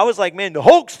 I was like, man, the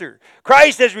Hulkster.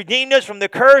 Christ has redeemed us from the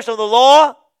curse of the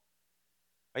law.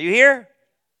 Are you here?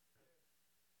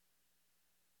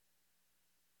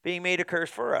 being made a curse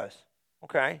for us.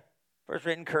 Okay. First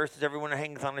written curse is everyone that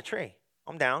hangs on a tree.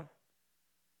 I'm down.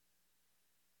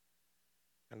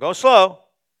 And go slow.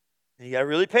 And you got to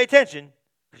really pay attention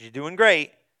because you're doing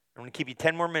great. I'm going to keep you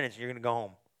 10 more minutes and you're going to go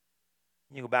home.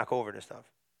 And you go back over this stuff.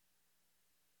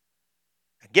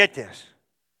 And get this.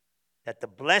 That the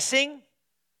blessing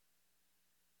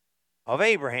of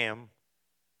Abraham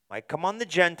might come on the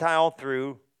Gentile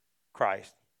through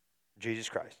Christ, Jesus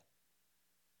Christ.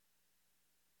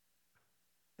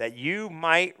 That you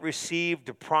might receive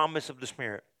the promise of the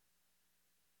Spirit.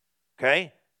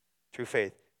 Okay? Through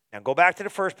faith. Now go back to the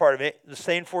first part of it. Let's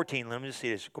stay in 14. Let me just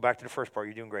see this. Go back to the first part.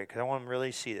 You're doing great because I want to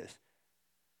really see this.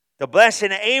 The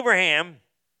blessing of Abraham,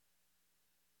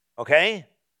 okay?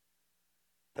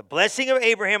 The blessing of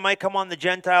Abraham might come on the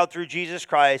Gentile through Jesus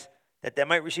Christ, that they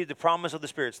might receive the promise of the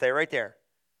Spirit. Stay right there.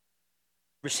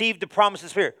 Receive the promise of the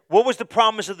Spirit. What was the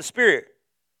promise of the Spirit?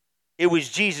 It was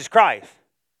Jesus Christ.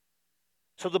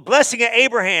 So the blessing of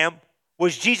Abraham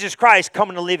was Jesus Christ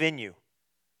coming to live in you.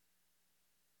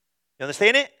 You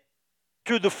understand it?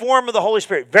 Through the form of the Holy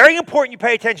Spirit. Very important you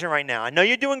pay attention right now. I know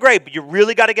you're doing great, but you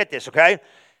really got to get this, okay?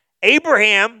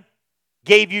 Abraham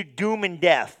gave you doom and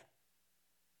death.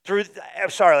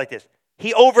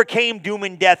 He overcame doom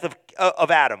and death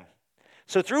of Adam.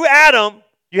 So through Adam,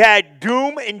 you had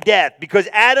doom and death because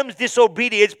Adam's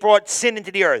disobedience brought sin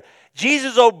into the earth.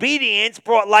 Jesus' obedience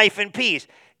brought life and peace.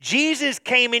 Jesus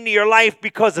came into your life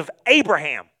because of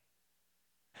Abraham.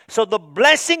 So the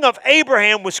blessing of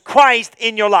Abraham was Christ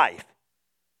in your life.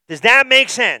 Does that make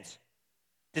sense?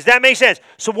 Does that make sense?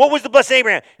 So what was the blessing of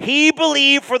Abraham? He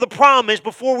believed for the promise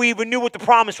before we even knew what the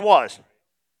promise was.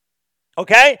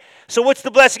 Okay? So what's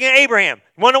the blessing of Abraham?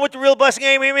 You want to know what the real blessing of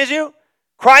Abraham is, you?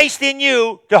 Christ in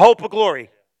you, the hope of glory.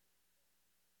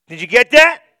 Did you get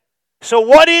that? So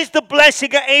what is the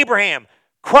blessing of Abraham?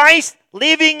 Christ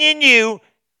living in you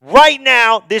right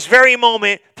now, this very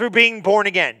moment, through being born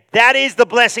again. That is the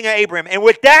blessing of Abraham. And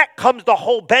with that comes the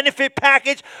whole benefit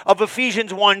package of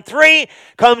Ephesians 1:3,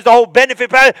 comes the whole benefit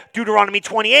package, Deuteronomy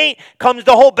 28, comes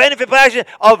the whole benefit package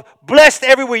of blessed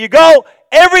everywhere you go.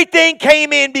 Everything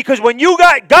came in because when you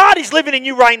got, God is living in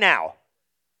you right now.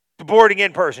 The born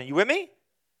again person. You with me?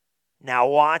 Now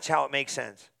watch how it makes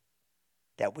sense.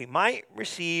 That we might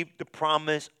receive the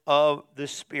promise of the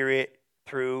Spirit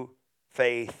through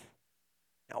faith.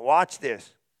 Now watch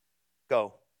this.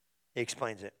 Go. He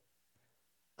explains it.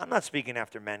 I'm not speaking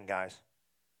after men, guys.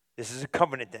 This is a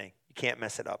covenant thing. You can't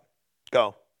mess it up.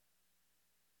 Go.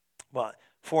 Well,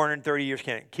 430 years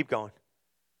can't. Keep going.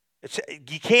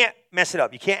 You can't mess it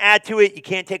up. You can't add to it. You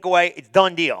can't take away. It's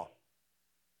done deal.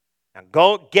 Now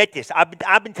go get this.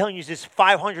 I've been telling you this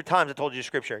 500 times. I told you the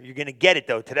scripture. You're going to get it,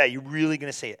 though, today. You're really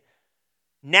going to see it.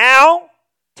 Now,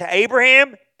 to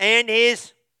Abraham and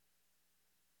his...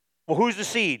 Well, who's the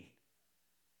seed?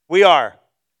 We are.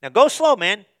 Now go slow,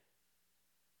 man.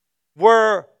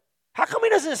 How come he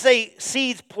doesn't say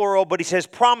seeds plural, but he says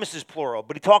promises plural,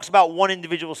 but he talks about one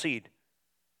individual seed?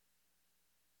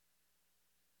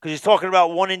 Because he's talking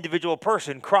about one individual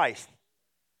person, Christ.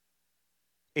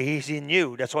 He's in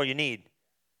you. That's all you need.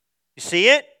 You see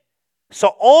it?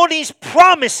 So all these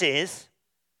promises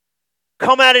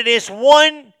come out of this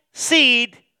one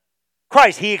seed,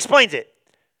 Christ. He explains it.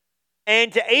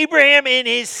 And to Abraham and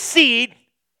his seed,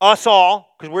 us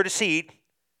all, because we're the seed,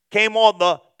 came all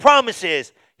the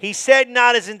promises. He said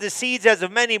not as into seeds as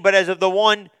of many, but as of the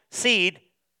one seed,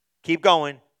 keep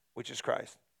going, which is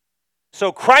Christ.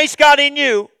 So Christ got in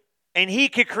you, and he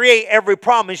could create every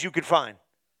promise you could find.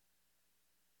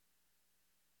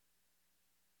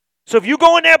 So if you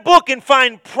go in that book and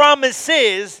find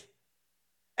promises,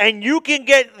 and you can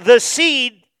get the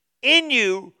seed in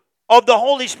you of the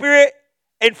Holy Spirit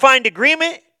and find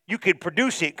agreement, you can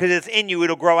produce it because it's in you.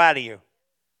 It'll grow out of you.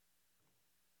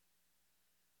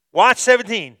 Watch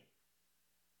 17.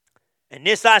 And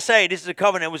this I say, this is a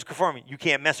covenant that was confirming. You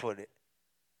can't mess with it.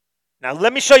 Now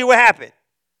let me show you what happened.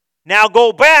 Now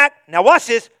go back. Now watch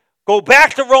this. Go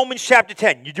back to Romans chapter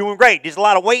 10. You're doing great. There's a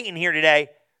lot of weight in here today.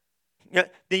 Then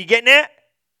you getting that?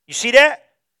 You see that?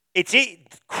 It's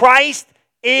Christ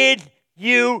in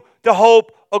you, the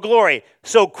hope of glory.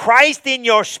 So Christ in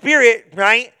your spirit,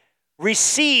 right,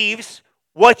 receives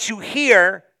what you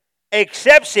hear,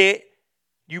 accepts it,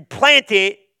 you plant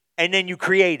it, and then you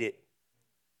create it.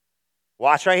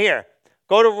 Watch right here.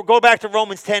 Go back to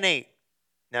Romans 10:8.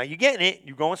 Now you're getting it.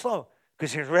 You're going slow.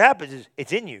 Because here's what happens is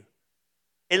it's in you.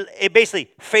 It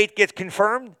basically, faith gets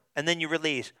confirmed, and then you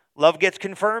release. Love gets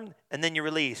confirmed, and then you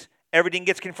release. Everything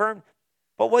gets confirmed.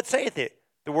 But what saith it?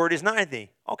 The word is nigh thee.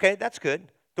 Okay, that's good.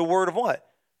 The word of what?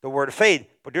 The word of faith.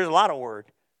 But there's a lot of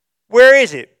word. Where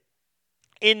is it?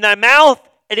 In thy mouth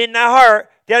and in thy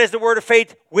heart, that is the word of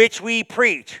faith which we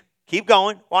preach. Keep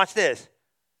going. Watch this.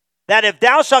 That if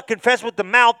thou shalt confess with the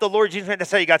mouth the Lord Jesus,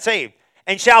 that's how you got saved,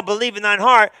 and shalt believe in thine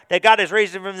heart that God has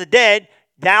raised him from the dead,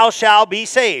 thou shalt be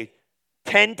saved.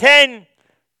 10-10.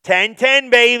 10-10,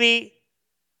 baby.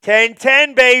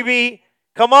 10-10, baby.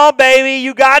 Come on, baby.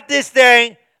 You got this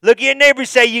thing. Look at your neighbor,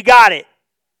 say, you got it.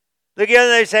 Look at your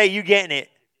neighbor, say, you getting it.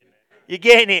 You're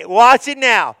getting it. Watch it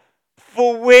now.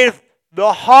 For with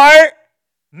the heart,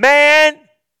 man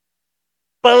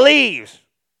believes.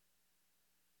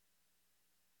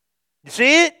 You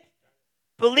see it?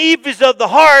 Belief is of the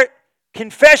heart.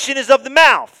 Confession is of the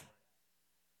mouth.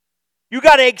 You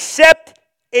got to accept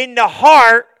in the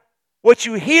heart what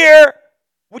you hear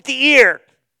with the ear.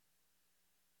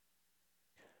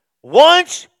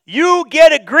 Once you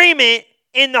get agreement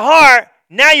in the heart,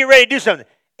 now you're ready to do something.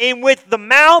 And with the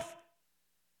mouth,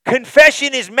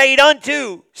 confession is made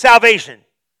unto salvation.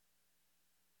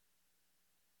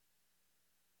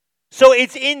 So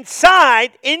it's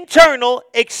inside, internal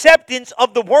acceptance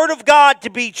of the word of God to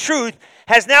be truth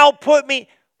has now put me,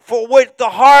 for with the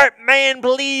heart man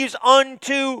believes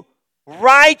unto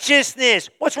righteousness.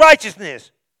 What's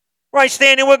righteousness? Right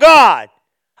standing with God.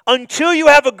 Until you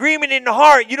have agreement in the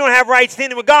heart, you don't have right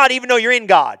standing with God, even though you're in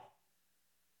God.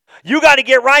 You got to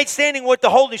get right standing with the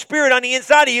Holy Spirit on the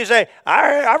inside of you. Say,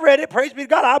 I read it, praise be to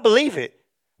God, I believe it.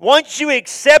 Once you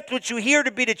accept what you hear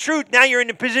to be the truth, now you're in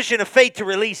the position of faith to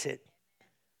release it.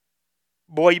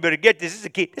 Boy, you better get this. This is the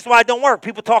key. This is why it don't work.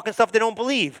 People talking stuff they don't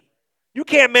believe. You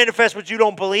can't manifest what you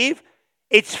don't believe.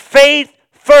 It's faith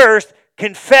first,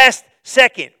 confessed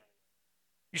second.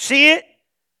 You see it?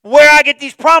 Where I get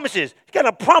these promises? You got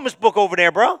a promise book over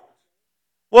there, bro.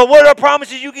 Well, what are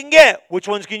promises you can get? Which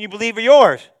ones can you believe are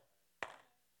yours?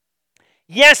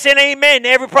 Yes and amen to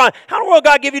every promise. How in the world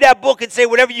God give you that book and say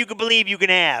whatever you can believe you can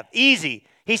have? Easy.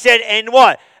 He said, and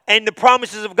what? And the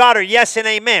promises of God are yes and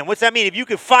amen. What's that mean? If you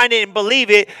can find it and believe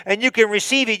it and you can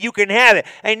receive it, you can have it.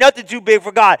 Ain't nothing too big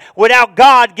for God. Without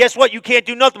God, guess what? You can't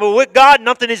do nothing. But with God,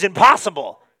 nothing is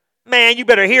impossible. Man, you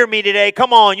better hear me today.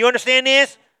 Come on. You understand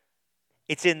this?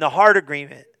 It's in the heart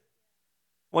agreement.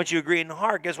 Once you agree in the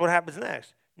heart, guess what happens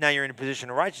next? Now you're in a position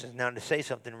of righteousness now to say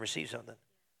something and receive something.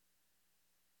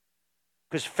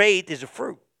 Because faith is a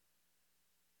fruit.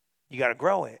 You got to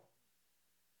grow it.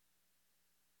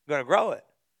 You got to grow it.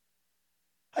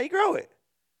 How you grow it?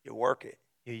 You work it.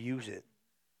 You use it.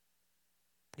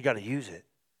 You got to use it.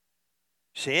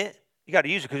 See it? You got to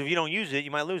use it, because if you don't use it,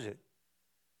 you might lose it.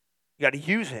 You got to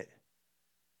use it.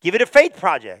 Give it a faith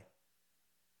project.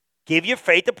 Give your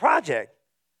faith a project.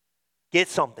 Get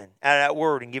something out of that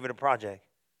word and give it a project.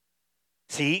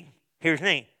 See? Here's the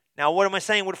thing. Now, what am I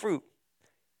saying with fruit?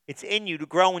 It's in you to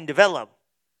grow and develop.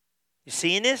 You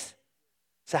seeing this?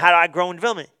 So how do I grow and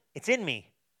develop? It's in me.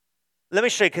 Let me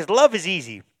show you, because love is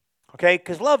easy. Okay?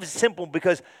 Because love is simple,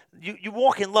 because you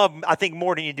walk in love, I think,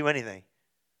 more than you do anything.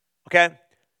 Okay?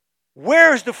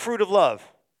 Where's the fruit of love?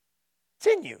 It's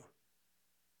in you.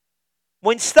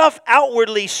 When stuff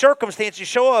outwardly, circumstances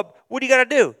show up, what do you got to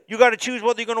do? You got to choose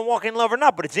whether you're going to walk in love or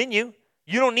not, but it's in you.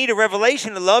 You don't need a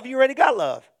revelation of love. You already got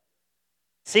love.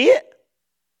 See it?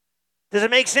 Does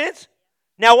it make sense?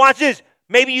 Now watch this.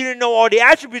 Maybe you didn't know all the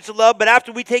attributes of love, but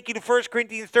after we take you to 1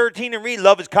 Corinthians 13 and read,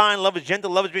 love is kind, love is gentle,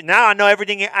 love is... Now I know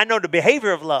everything. I know the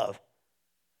behavior of love.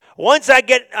 Once I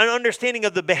get an understanding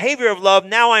of the behavior of love,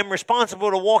 now I'm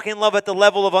responsible to walk in love at the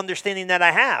level of understanding that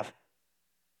I have.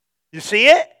 You see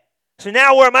it? So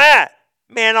now where am I at?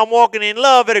 Man, I'm walking in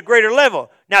love at a greater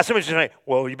level. Now somebody's going to say,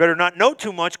 well, you better not know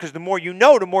too much, because the more you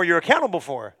know, the more you're accountable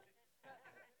for.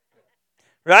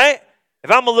 Right? If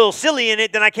I'm a little silly in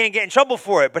it, then I can't get in trouble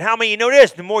for it. But how many of you know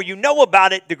this? The more you know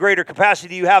about it, the greater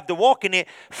capacity you have to walk in it.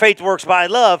 Faith works by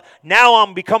love. Now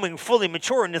I'm becoming fully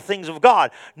mature in the things of God.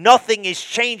 Nothing is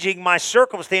changing my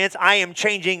circumstance. I am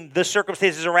changing the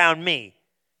circumstances around me.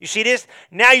 You see this?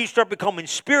 Now you start becoming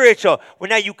spiritual, where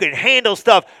now you can handle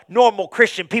stuff normal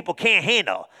Christian people can't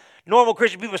handle. Normal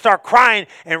Christian people start crying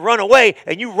and run away,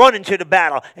 and you run into the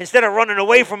battle. Instead of running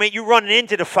away from it, you running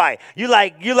into the fight. You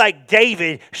like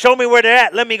David. Show me where they're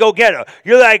at. Let me go get her.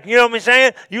 You're like, you know what I'm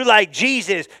saying? You like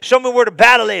Jesus. Show me where the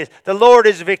battle is. The Lord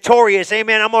is victorious.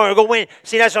 Amen. I'm going to go win.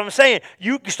 See, that's what I'm saying.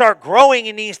 You start growing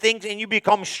in these things, and you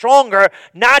become stronger,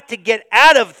 not to get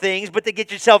out of things, but to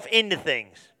get yourself into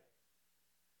things.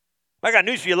 I got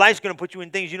news for you. Life's going to put you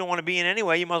in things you don't want to be in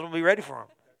anyway. You might as well be ready for them.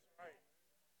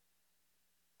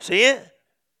 See it?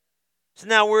 So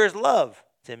now where's love?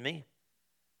 It's in me.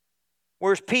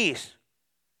 Where's peace?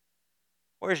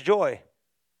 Where's joy?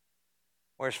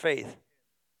 Where's faith?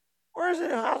 Where is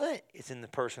it? How's it? It's in the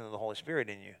person of the Holy Spirit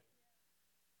in you.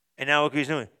 And now look what he's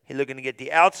doing. He's looking to get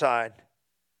the outside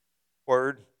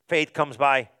Word. Faith comes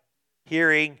by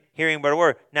hearing, hearing by the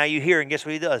word. Now you hear, and guess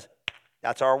what he does?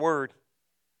 That's our word.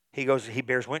 He goes, he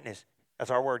bears witness.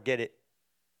 That's our word. Get it?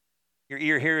 Your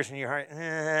ear hears and your heart.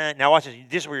 Now watch this.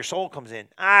 This is where your soul comes in.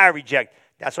 I reject.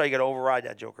 That's why you got to override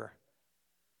that joker.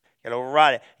 You got to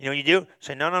override it. You know what you do?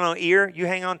 Say, no, ear, you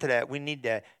hang on to that. We need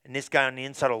that. And this guy on the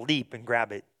inside will leap and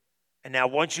grab it. And now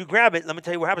once you grab it, let me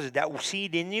tell you what happens is that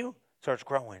seed in you starts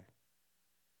growing.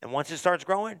 And once it starts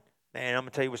growing, man, I'm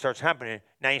going to tell you what starts happening.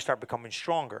 Now you start becoming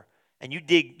stronger. And you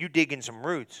dig in some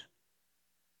roots.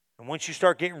 And once you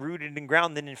start getting rooted and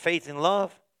grounded in faith and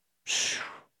love,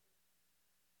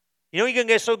 you know you're going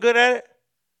to get so good at it?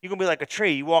 You're going to be like a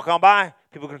tree. You walk on by,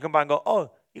 people are going to come by and go,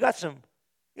 oh, you got some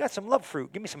love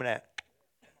fruit. Give me some of that.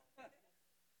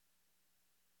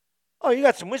 Oh, you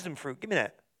got some wisdom fruit. Give me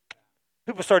that.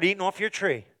 People start eating off your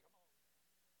tree.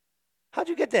 How'd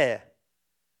you get there?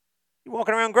 You're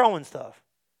walking around growing stuff.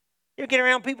 You ever get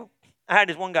around people? I had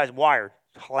this one guy's wired.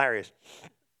 It's hilarious.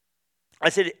 I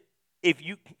said, if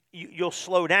you'll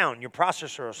slow down. Your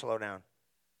processor will slow down.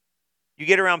 You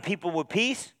get around people with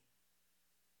peace,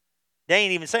 they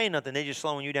ain't even saying nothing. They're just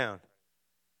slowing you down.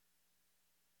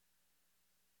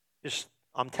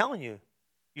 I'm telling you,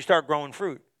 you start growing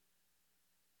fruit.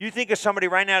 You think of somebody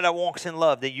right now that walks in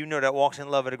love, that you know that walks in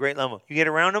love at a great level. You get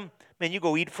around them, man, you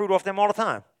go eat fruit off them all the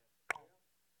time.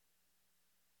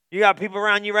 You got people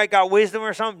around you, right, got wisdom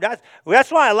or something.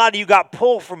 That's why a lot of you got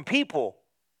pulled from people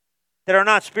that are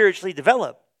not spiritually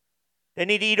developed. They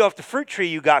need to eat off the fruit tree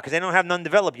you got because they don't have none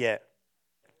developed yet.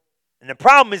 And the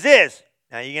problem is this.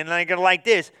 Now, you're not going to like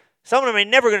this. Some of them ain't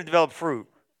never going to develop fruit.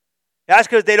 That's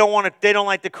because they don't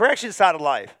like the correction side of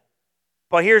life.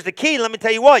 But here's the key. Let me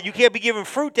tell you what. You can't be giving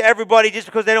fruit to everybody just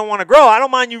because they don't want to grow. I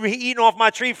don't mind you eating off my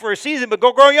tree for a season, but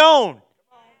go grow your own.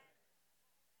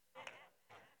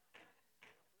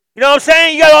 You know what I'm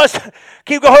saying? You got to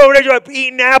keep going over there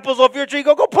eating apples off your tree.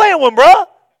 Go play one, bro.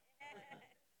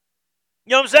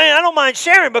 You know what I'm saying? I don't mind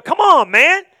sharing, but come on,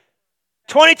 man.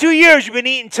 22 years you've been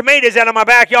eating tomatoes out of my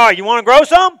backyard. You want to grow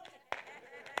some?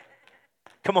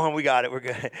 Come on, we got it. We're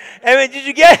good. I mean, did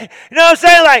you get it? You know what I'm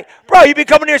saying? Like, bro, you've been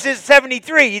coming here since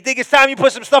 73. You think it's time you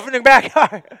put some stuff in the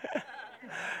backyard?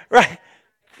 Right?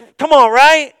 Come on,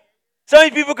 right? Some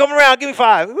of these people come around, give me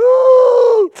 5.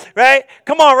 Woo! Right?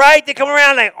 Come on, right? They come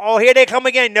around like, oh, here they come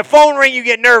again. The phone ring, you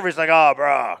get nervous. Like, oh,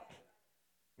 bro.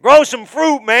 Grow some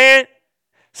fruit, man.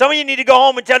 Some of you need to go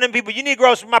home and tell them people, you need to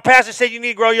grow some. My pastor said you need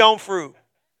to grow your own fruit.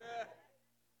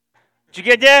 Did you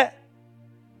get that?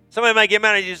 Somebody might get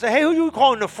mad at you and say, hey, who you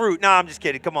calling the fruit? No, I'm just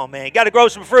kidding. Come on, man. You got to grow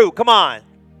some fruit. Come on.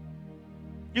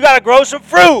 You got to grow some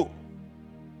fruit.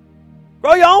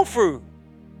 Grow your own fruit.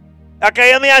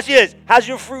 Okay, let me ask you this. How's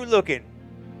your fruit looking?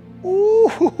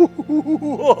 Ooh.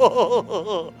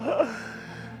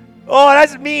 Oh,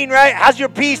 that's mean, right? How's your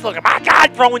peace looking? My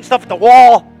God, throwing stuff at the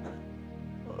wall.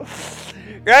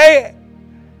 Right?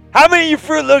 How many of your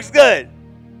fruit looks good?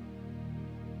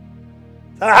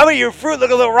 How many of your fruit look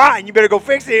a little rotten? You better go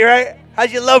fix it, right?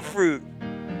 How's your love fruit?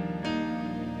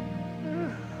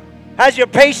 How's your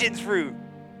patience fruit?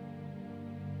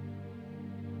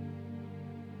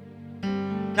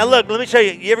 Now look, let me show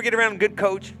you. You ever get around a good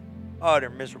coach? Oh, they're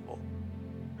miserable.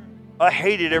 I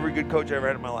hated every good coach I ever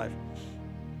had in my life.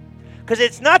 Because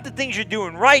it's not the things you're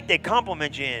doing right they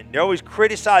compliment you in. They're always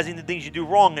criticizing the things you do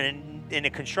wrong in a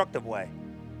constructive way.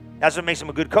 That's what makes them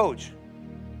a good coach.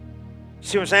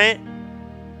 See what I'm saying?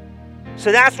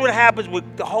 So that's what happens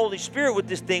with the Holy Spirit with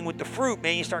this thing, with the fruit,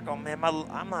 man. You start going, man,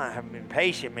 I haven't been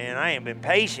patient, man. I ain't been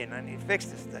patient. I need to fix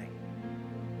this thing.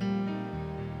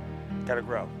 Got to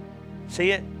grow.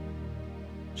 See it?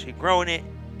 So you're growing it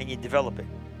and you develop it.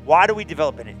 Why do we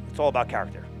develop it? It's all about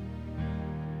character.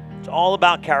 It's all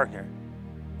about character.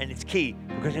 And it's key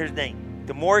because here's the thing.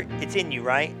 The more it's in you,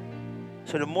 right?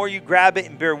 So the more you grab it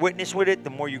and bear witness with it, the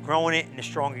more you're growing it and the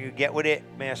stronger you get with it,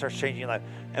 man, it starts changing your life.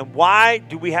 And why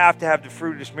do we have to have the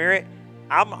fruit of the Spirit?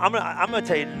 I'm going to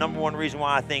tell you the number one reason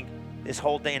why I think this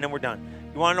whole thing, and then we're done.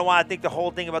 You want to know why I think the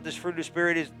whole thing about this fruit of the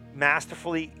Spirit is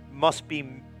masterfully, must be,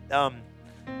 I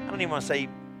don't even want to say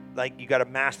like you got to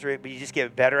master it, but you just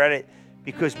get better at it.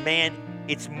 Because, man,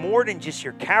 it's more than just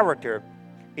your character.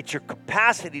 It's your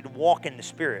capacity to walk in the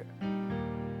Spirit.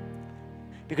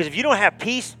 Because if you don't have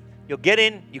peace, you'll get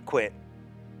in, you quit.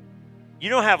 You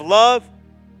don't have love,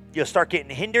 you'll start getting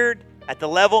hindered at the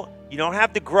level. You don't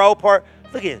have the grow part.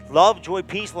 Look at it. Love, joy,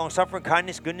 peace, long-suffering,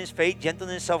 kindness, goodness, faith,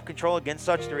 gentleness, self-control. Against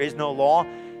such there is no law.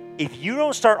 If you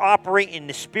don't start operating in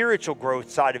the spiritual growth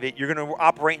side of it, you're going to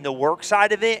operate in the work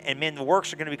side of it. And, man, the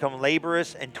works are going to become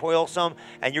laborious and toilsome,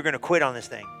 and you're going to quit on this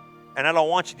thing. And I don't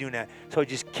want you doing that. So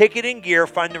just kick it in gear,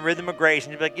 find the rhythm of grace,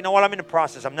 and be like, you know what? I'm in the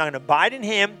process. I'm not going to abide in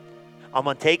him. I'm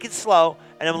going to take it slow,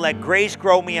 and I'm going to let grace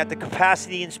grow me at the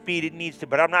capacity and speed it needs to,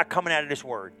 but I'm not coming out of this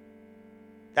word.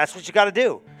 That's what you got to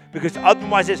do. Because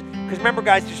otherwise, because remember,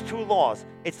 guys, there's two laws.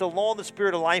 It's the law of the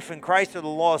spirit of life in Christ or the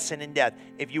law of sin and death.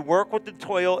 If you work with the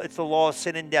toil, it's the law of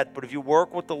sin and death. But if you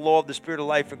work with the law of the spirit of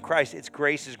life in Christ, it's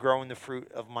grace is growing the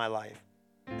fruit of my life.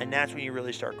 And that's when you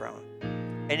really start growing.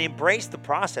 And embrace the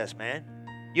process, man.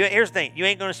 Here's the thing. You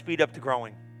ain't going to speed up the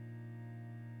growing.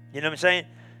 You know what I'm saying?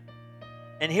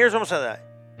 And here's what I'm saying.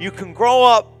 You can grow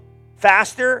up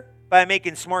faster by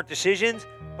making smart decisions,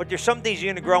 but there's some things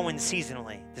you're going to grow in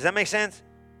seasonally. Does that make sense?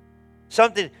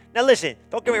 Now listen,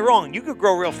 don't get me wrong. You could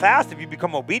grow real fast if you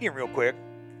become obedient real quick.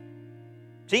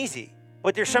 It's easy.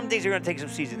 But there's some things that are going to take some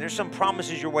season. There's some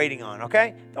promises you're waiting on,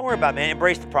 okay? Don't worry about it, man.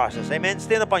 Embrace the process, amen?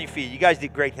 Stand up on your feet. You guys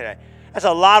did great today. That's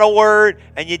a lot of word,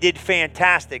 and you did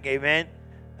fantastic, amen?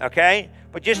 Okay?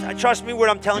 But just trust me what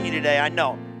I'm telling you today. I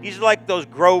know. These are like those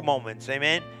grow moments,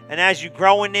 amen? And as you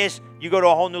grow in this, you go to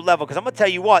a whole new level. Because I'm going to tell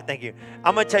you what, thank you.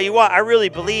 I'm going to tell you what, I really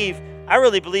believe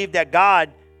that God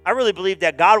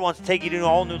wants to take you to a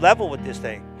whole new level with this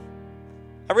thing.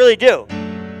 I really do.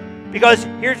 Because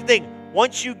here's the thing.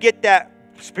 Once you get that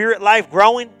spirit life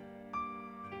growing,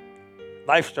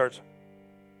 life starts.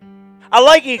 I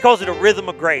like it. He calls it a rhythm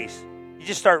of grace.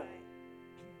 You start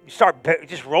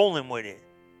just rolling with it.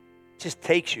 It just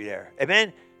takes you there.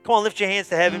 Amen? Come on, lift your hands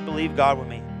to heaven. Believe God with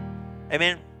me.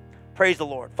 Amen? Praise the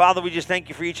Lord. Father, we just thank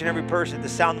you for each and every person at the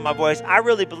sound of my voice. I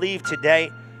really believe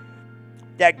today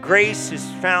that grace is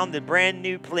found a brand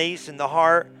new place in the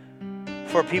heart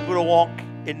for people to walk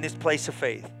in this place of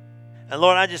faith. And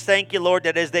Lord, I just thank you, Lord,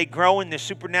 that as they grow in the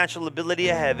supernatural ability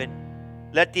of heaven,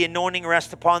 let the anointing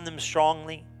rest upon them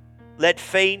strongly. Let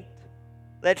faith,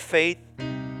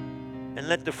 and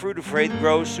let the fruit of faith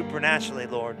grow supernaturally,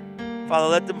 Lord. Father,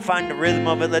 let them find the rhythm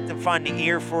of it. Let them find the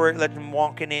ear for it. Let them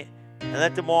walk in it. And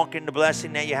let them walk in the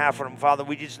blessing that you have for them. Father,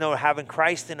 we just know having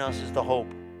Christ in us is the hope.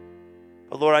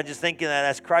 But Lord, I just think that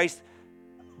as Christ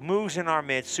moves in our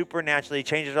midst, supernaturally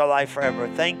changes our life forever.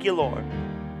 Thank you, Lord,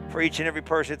 for each and every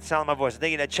person at the sound of my voice.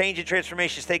 Thank you that change and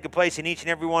transformation is taking place in each and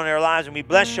every one of their lives. And we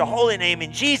bless your holy name.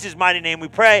 In Jesus' mighty name we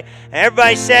pray. And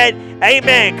everybody said,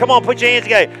 amen. Come on, put your hands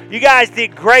together. You guys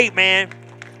did great, man.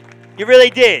 You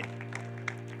really did.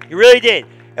 You really did.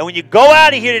 And when you go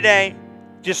out of here today,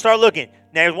 just start looking.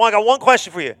 Now, I got one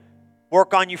question for you.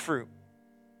 Work on your fruit.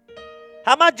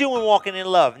 How am I doing walking in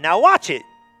love? Now watch it.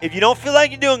 If you don't feel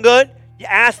like you're doing good, you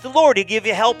ask the Lord. He'll give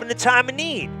you help in the time of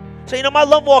need. So, my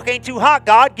love walk ain't too hot,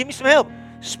 God. Give me some help.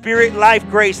 Spirit life,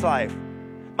 grace life.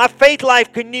 My faith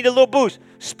life could need a little boost.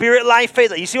 Spirit life,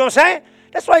 faith life. You see what I'm saying?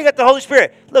 That's why you got the Holy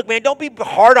Spirit. Look, man, don't be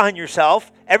hard on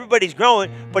yourself. Everybody's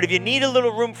growing. But if you need a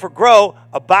little room for growth,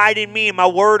 abide in me and my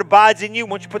word abides in you.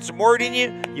 Once you put some word in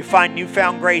you, you find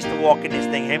newfound grace to walk in this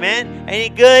thing. Amen?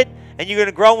 Ain't it good? And you're going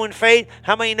to grow in faith.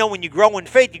 How many know when you grow in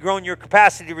faith, you grow in your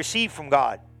capacity to receive from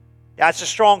God? That's a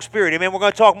strong spirit. Amen. We're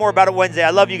going to talk more about it Wednesday.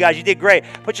 I love you guys. You did great.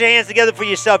 Put your hands together for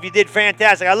yourself. You did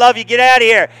fantastic. I love you. Get out of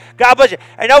here. God bless you.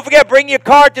 And don't forget, bring your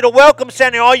card to the Welcome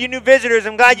Center. All you new visitors,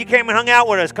 I'm glad you came and hung out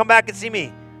with us. Come back and see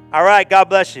me. All right. God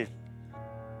bless you.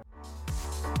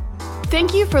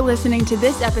 Thank you for listening to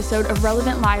this episode of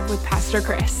Relevant Live with Pastor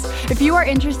Chris. If you are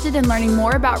interested in learning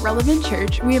more about Relevant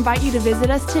Church, we invite you to visit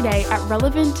us today at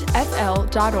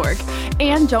relevantfl.org.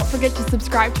 And don't forget to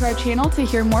subscribe to our channel to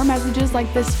hear more messages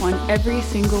like this one every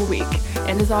single week.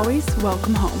 And as always,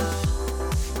 welcome home.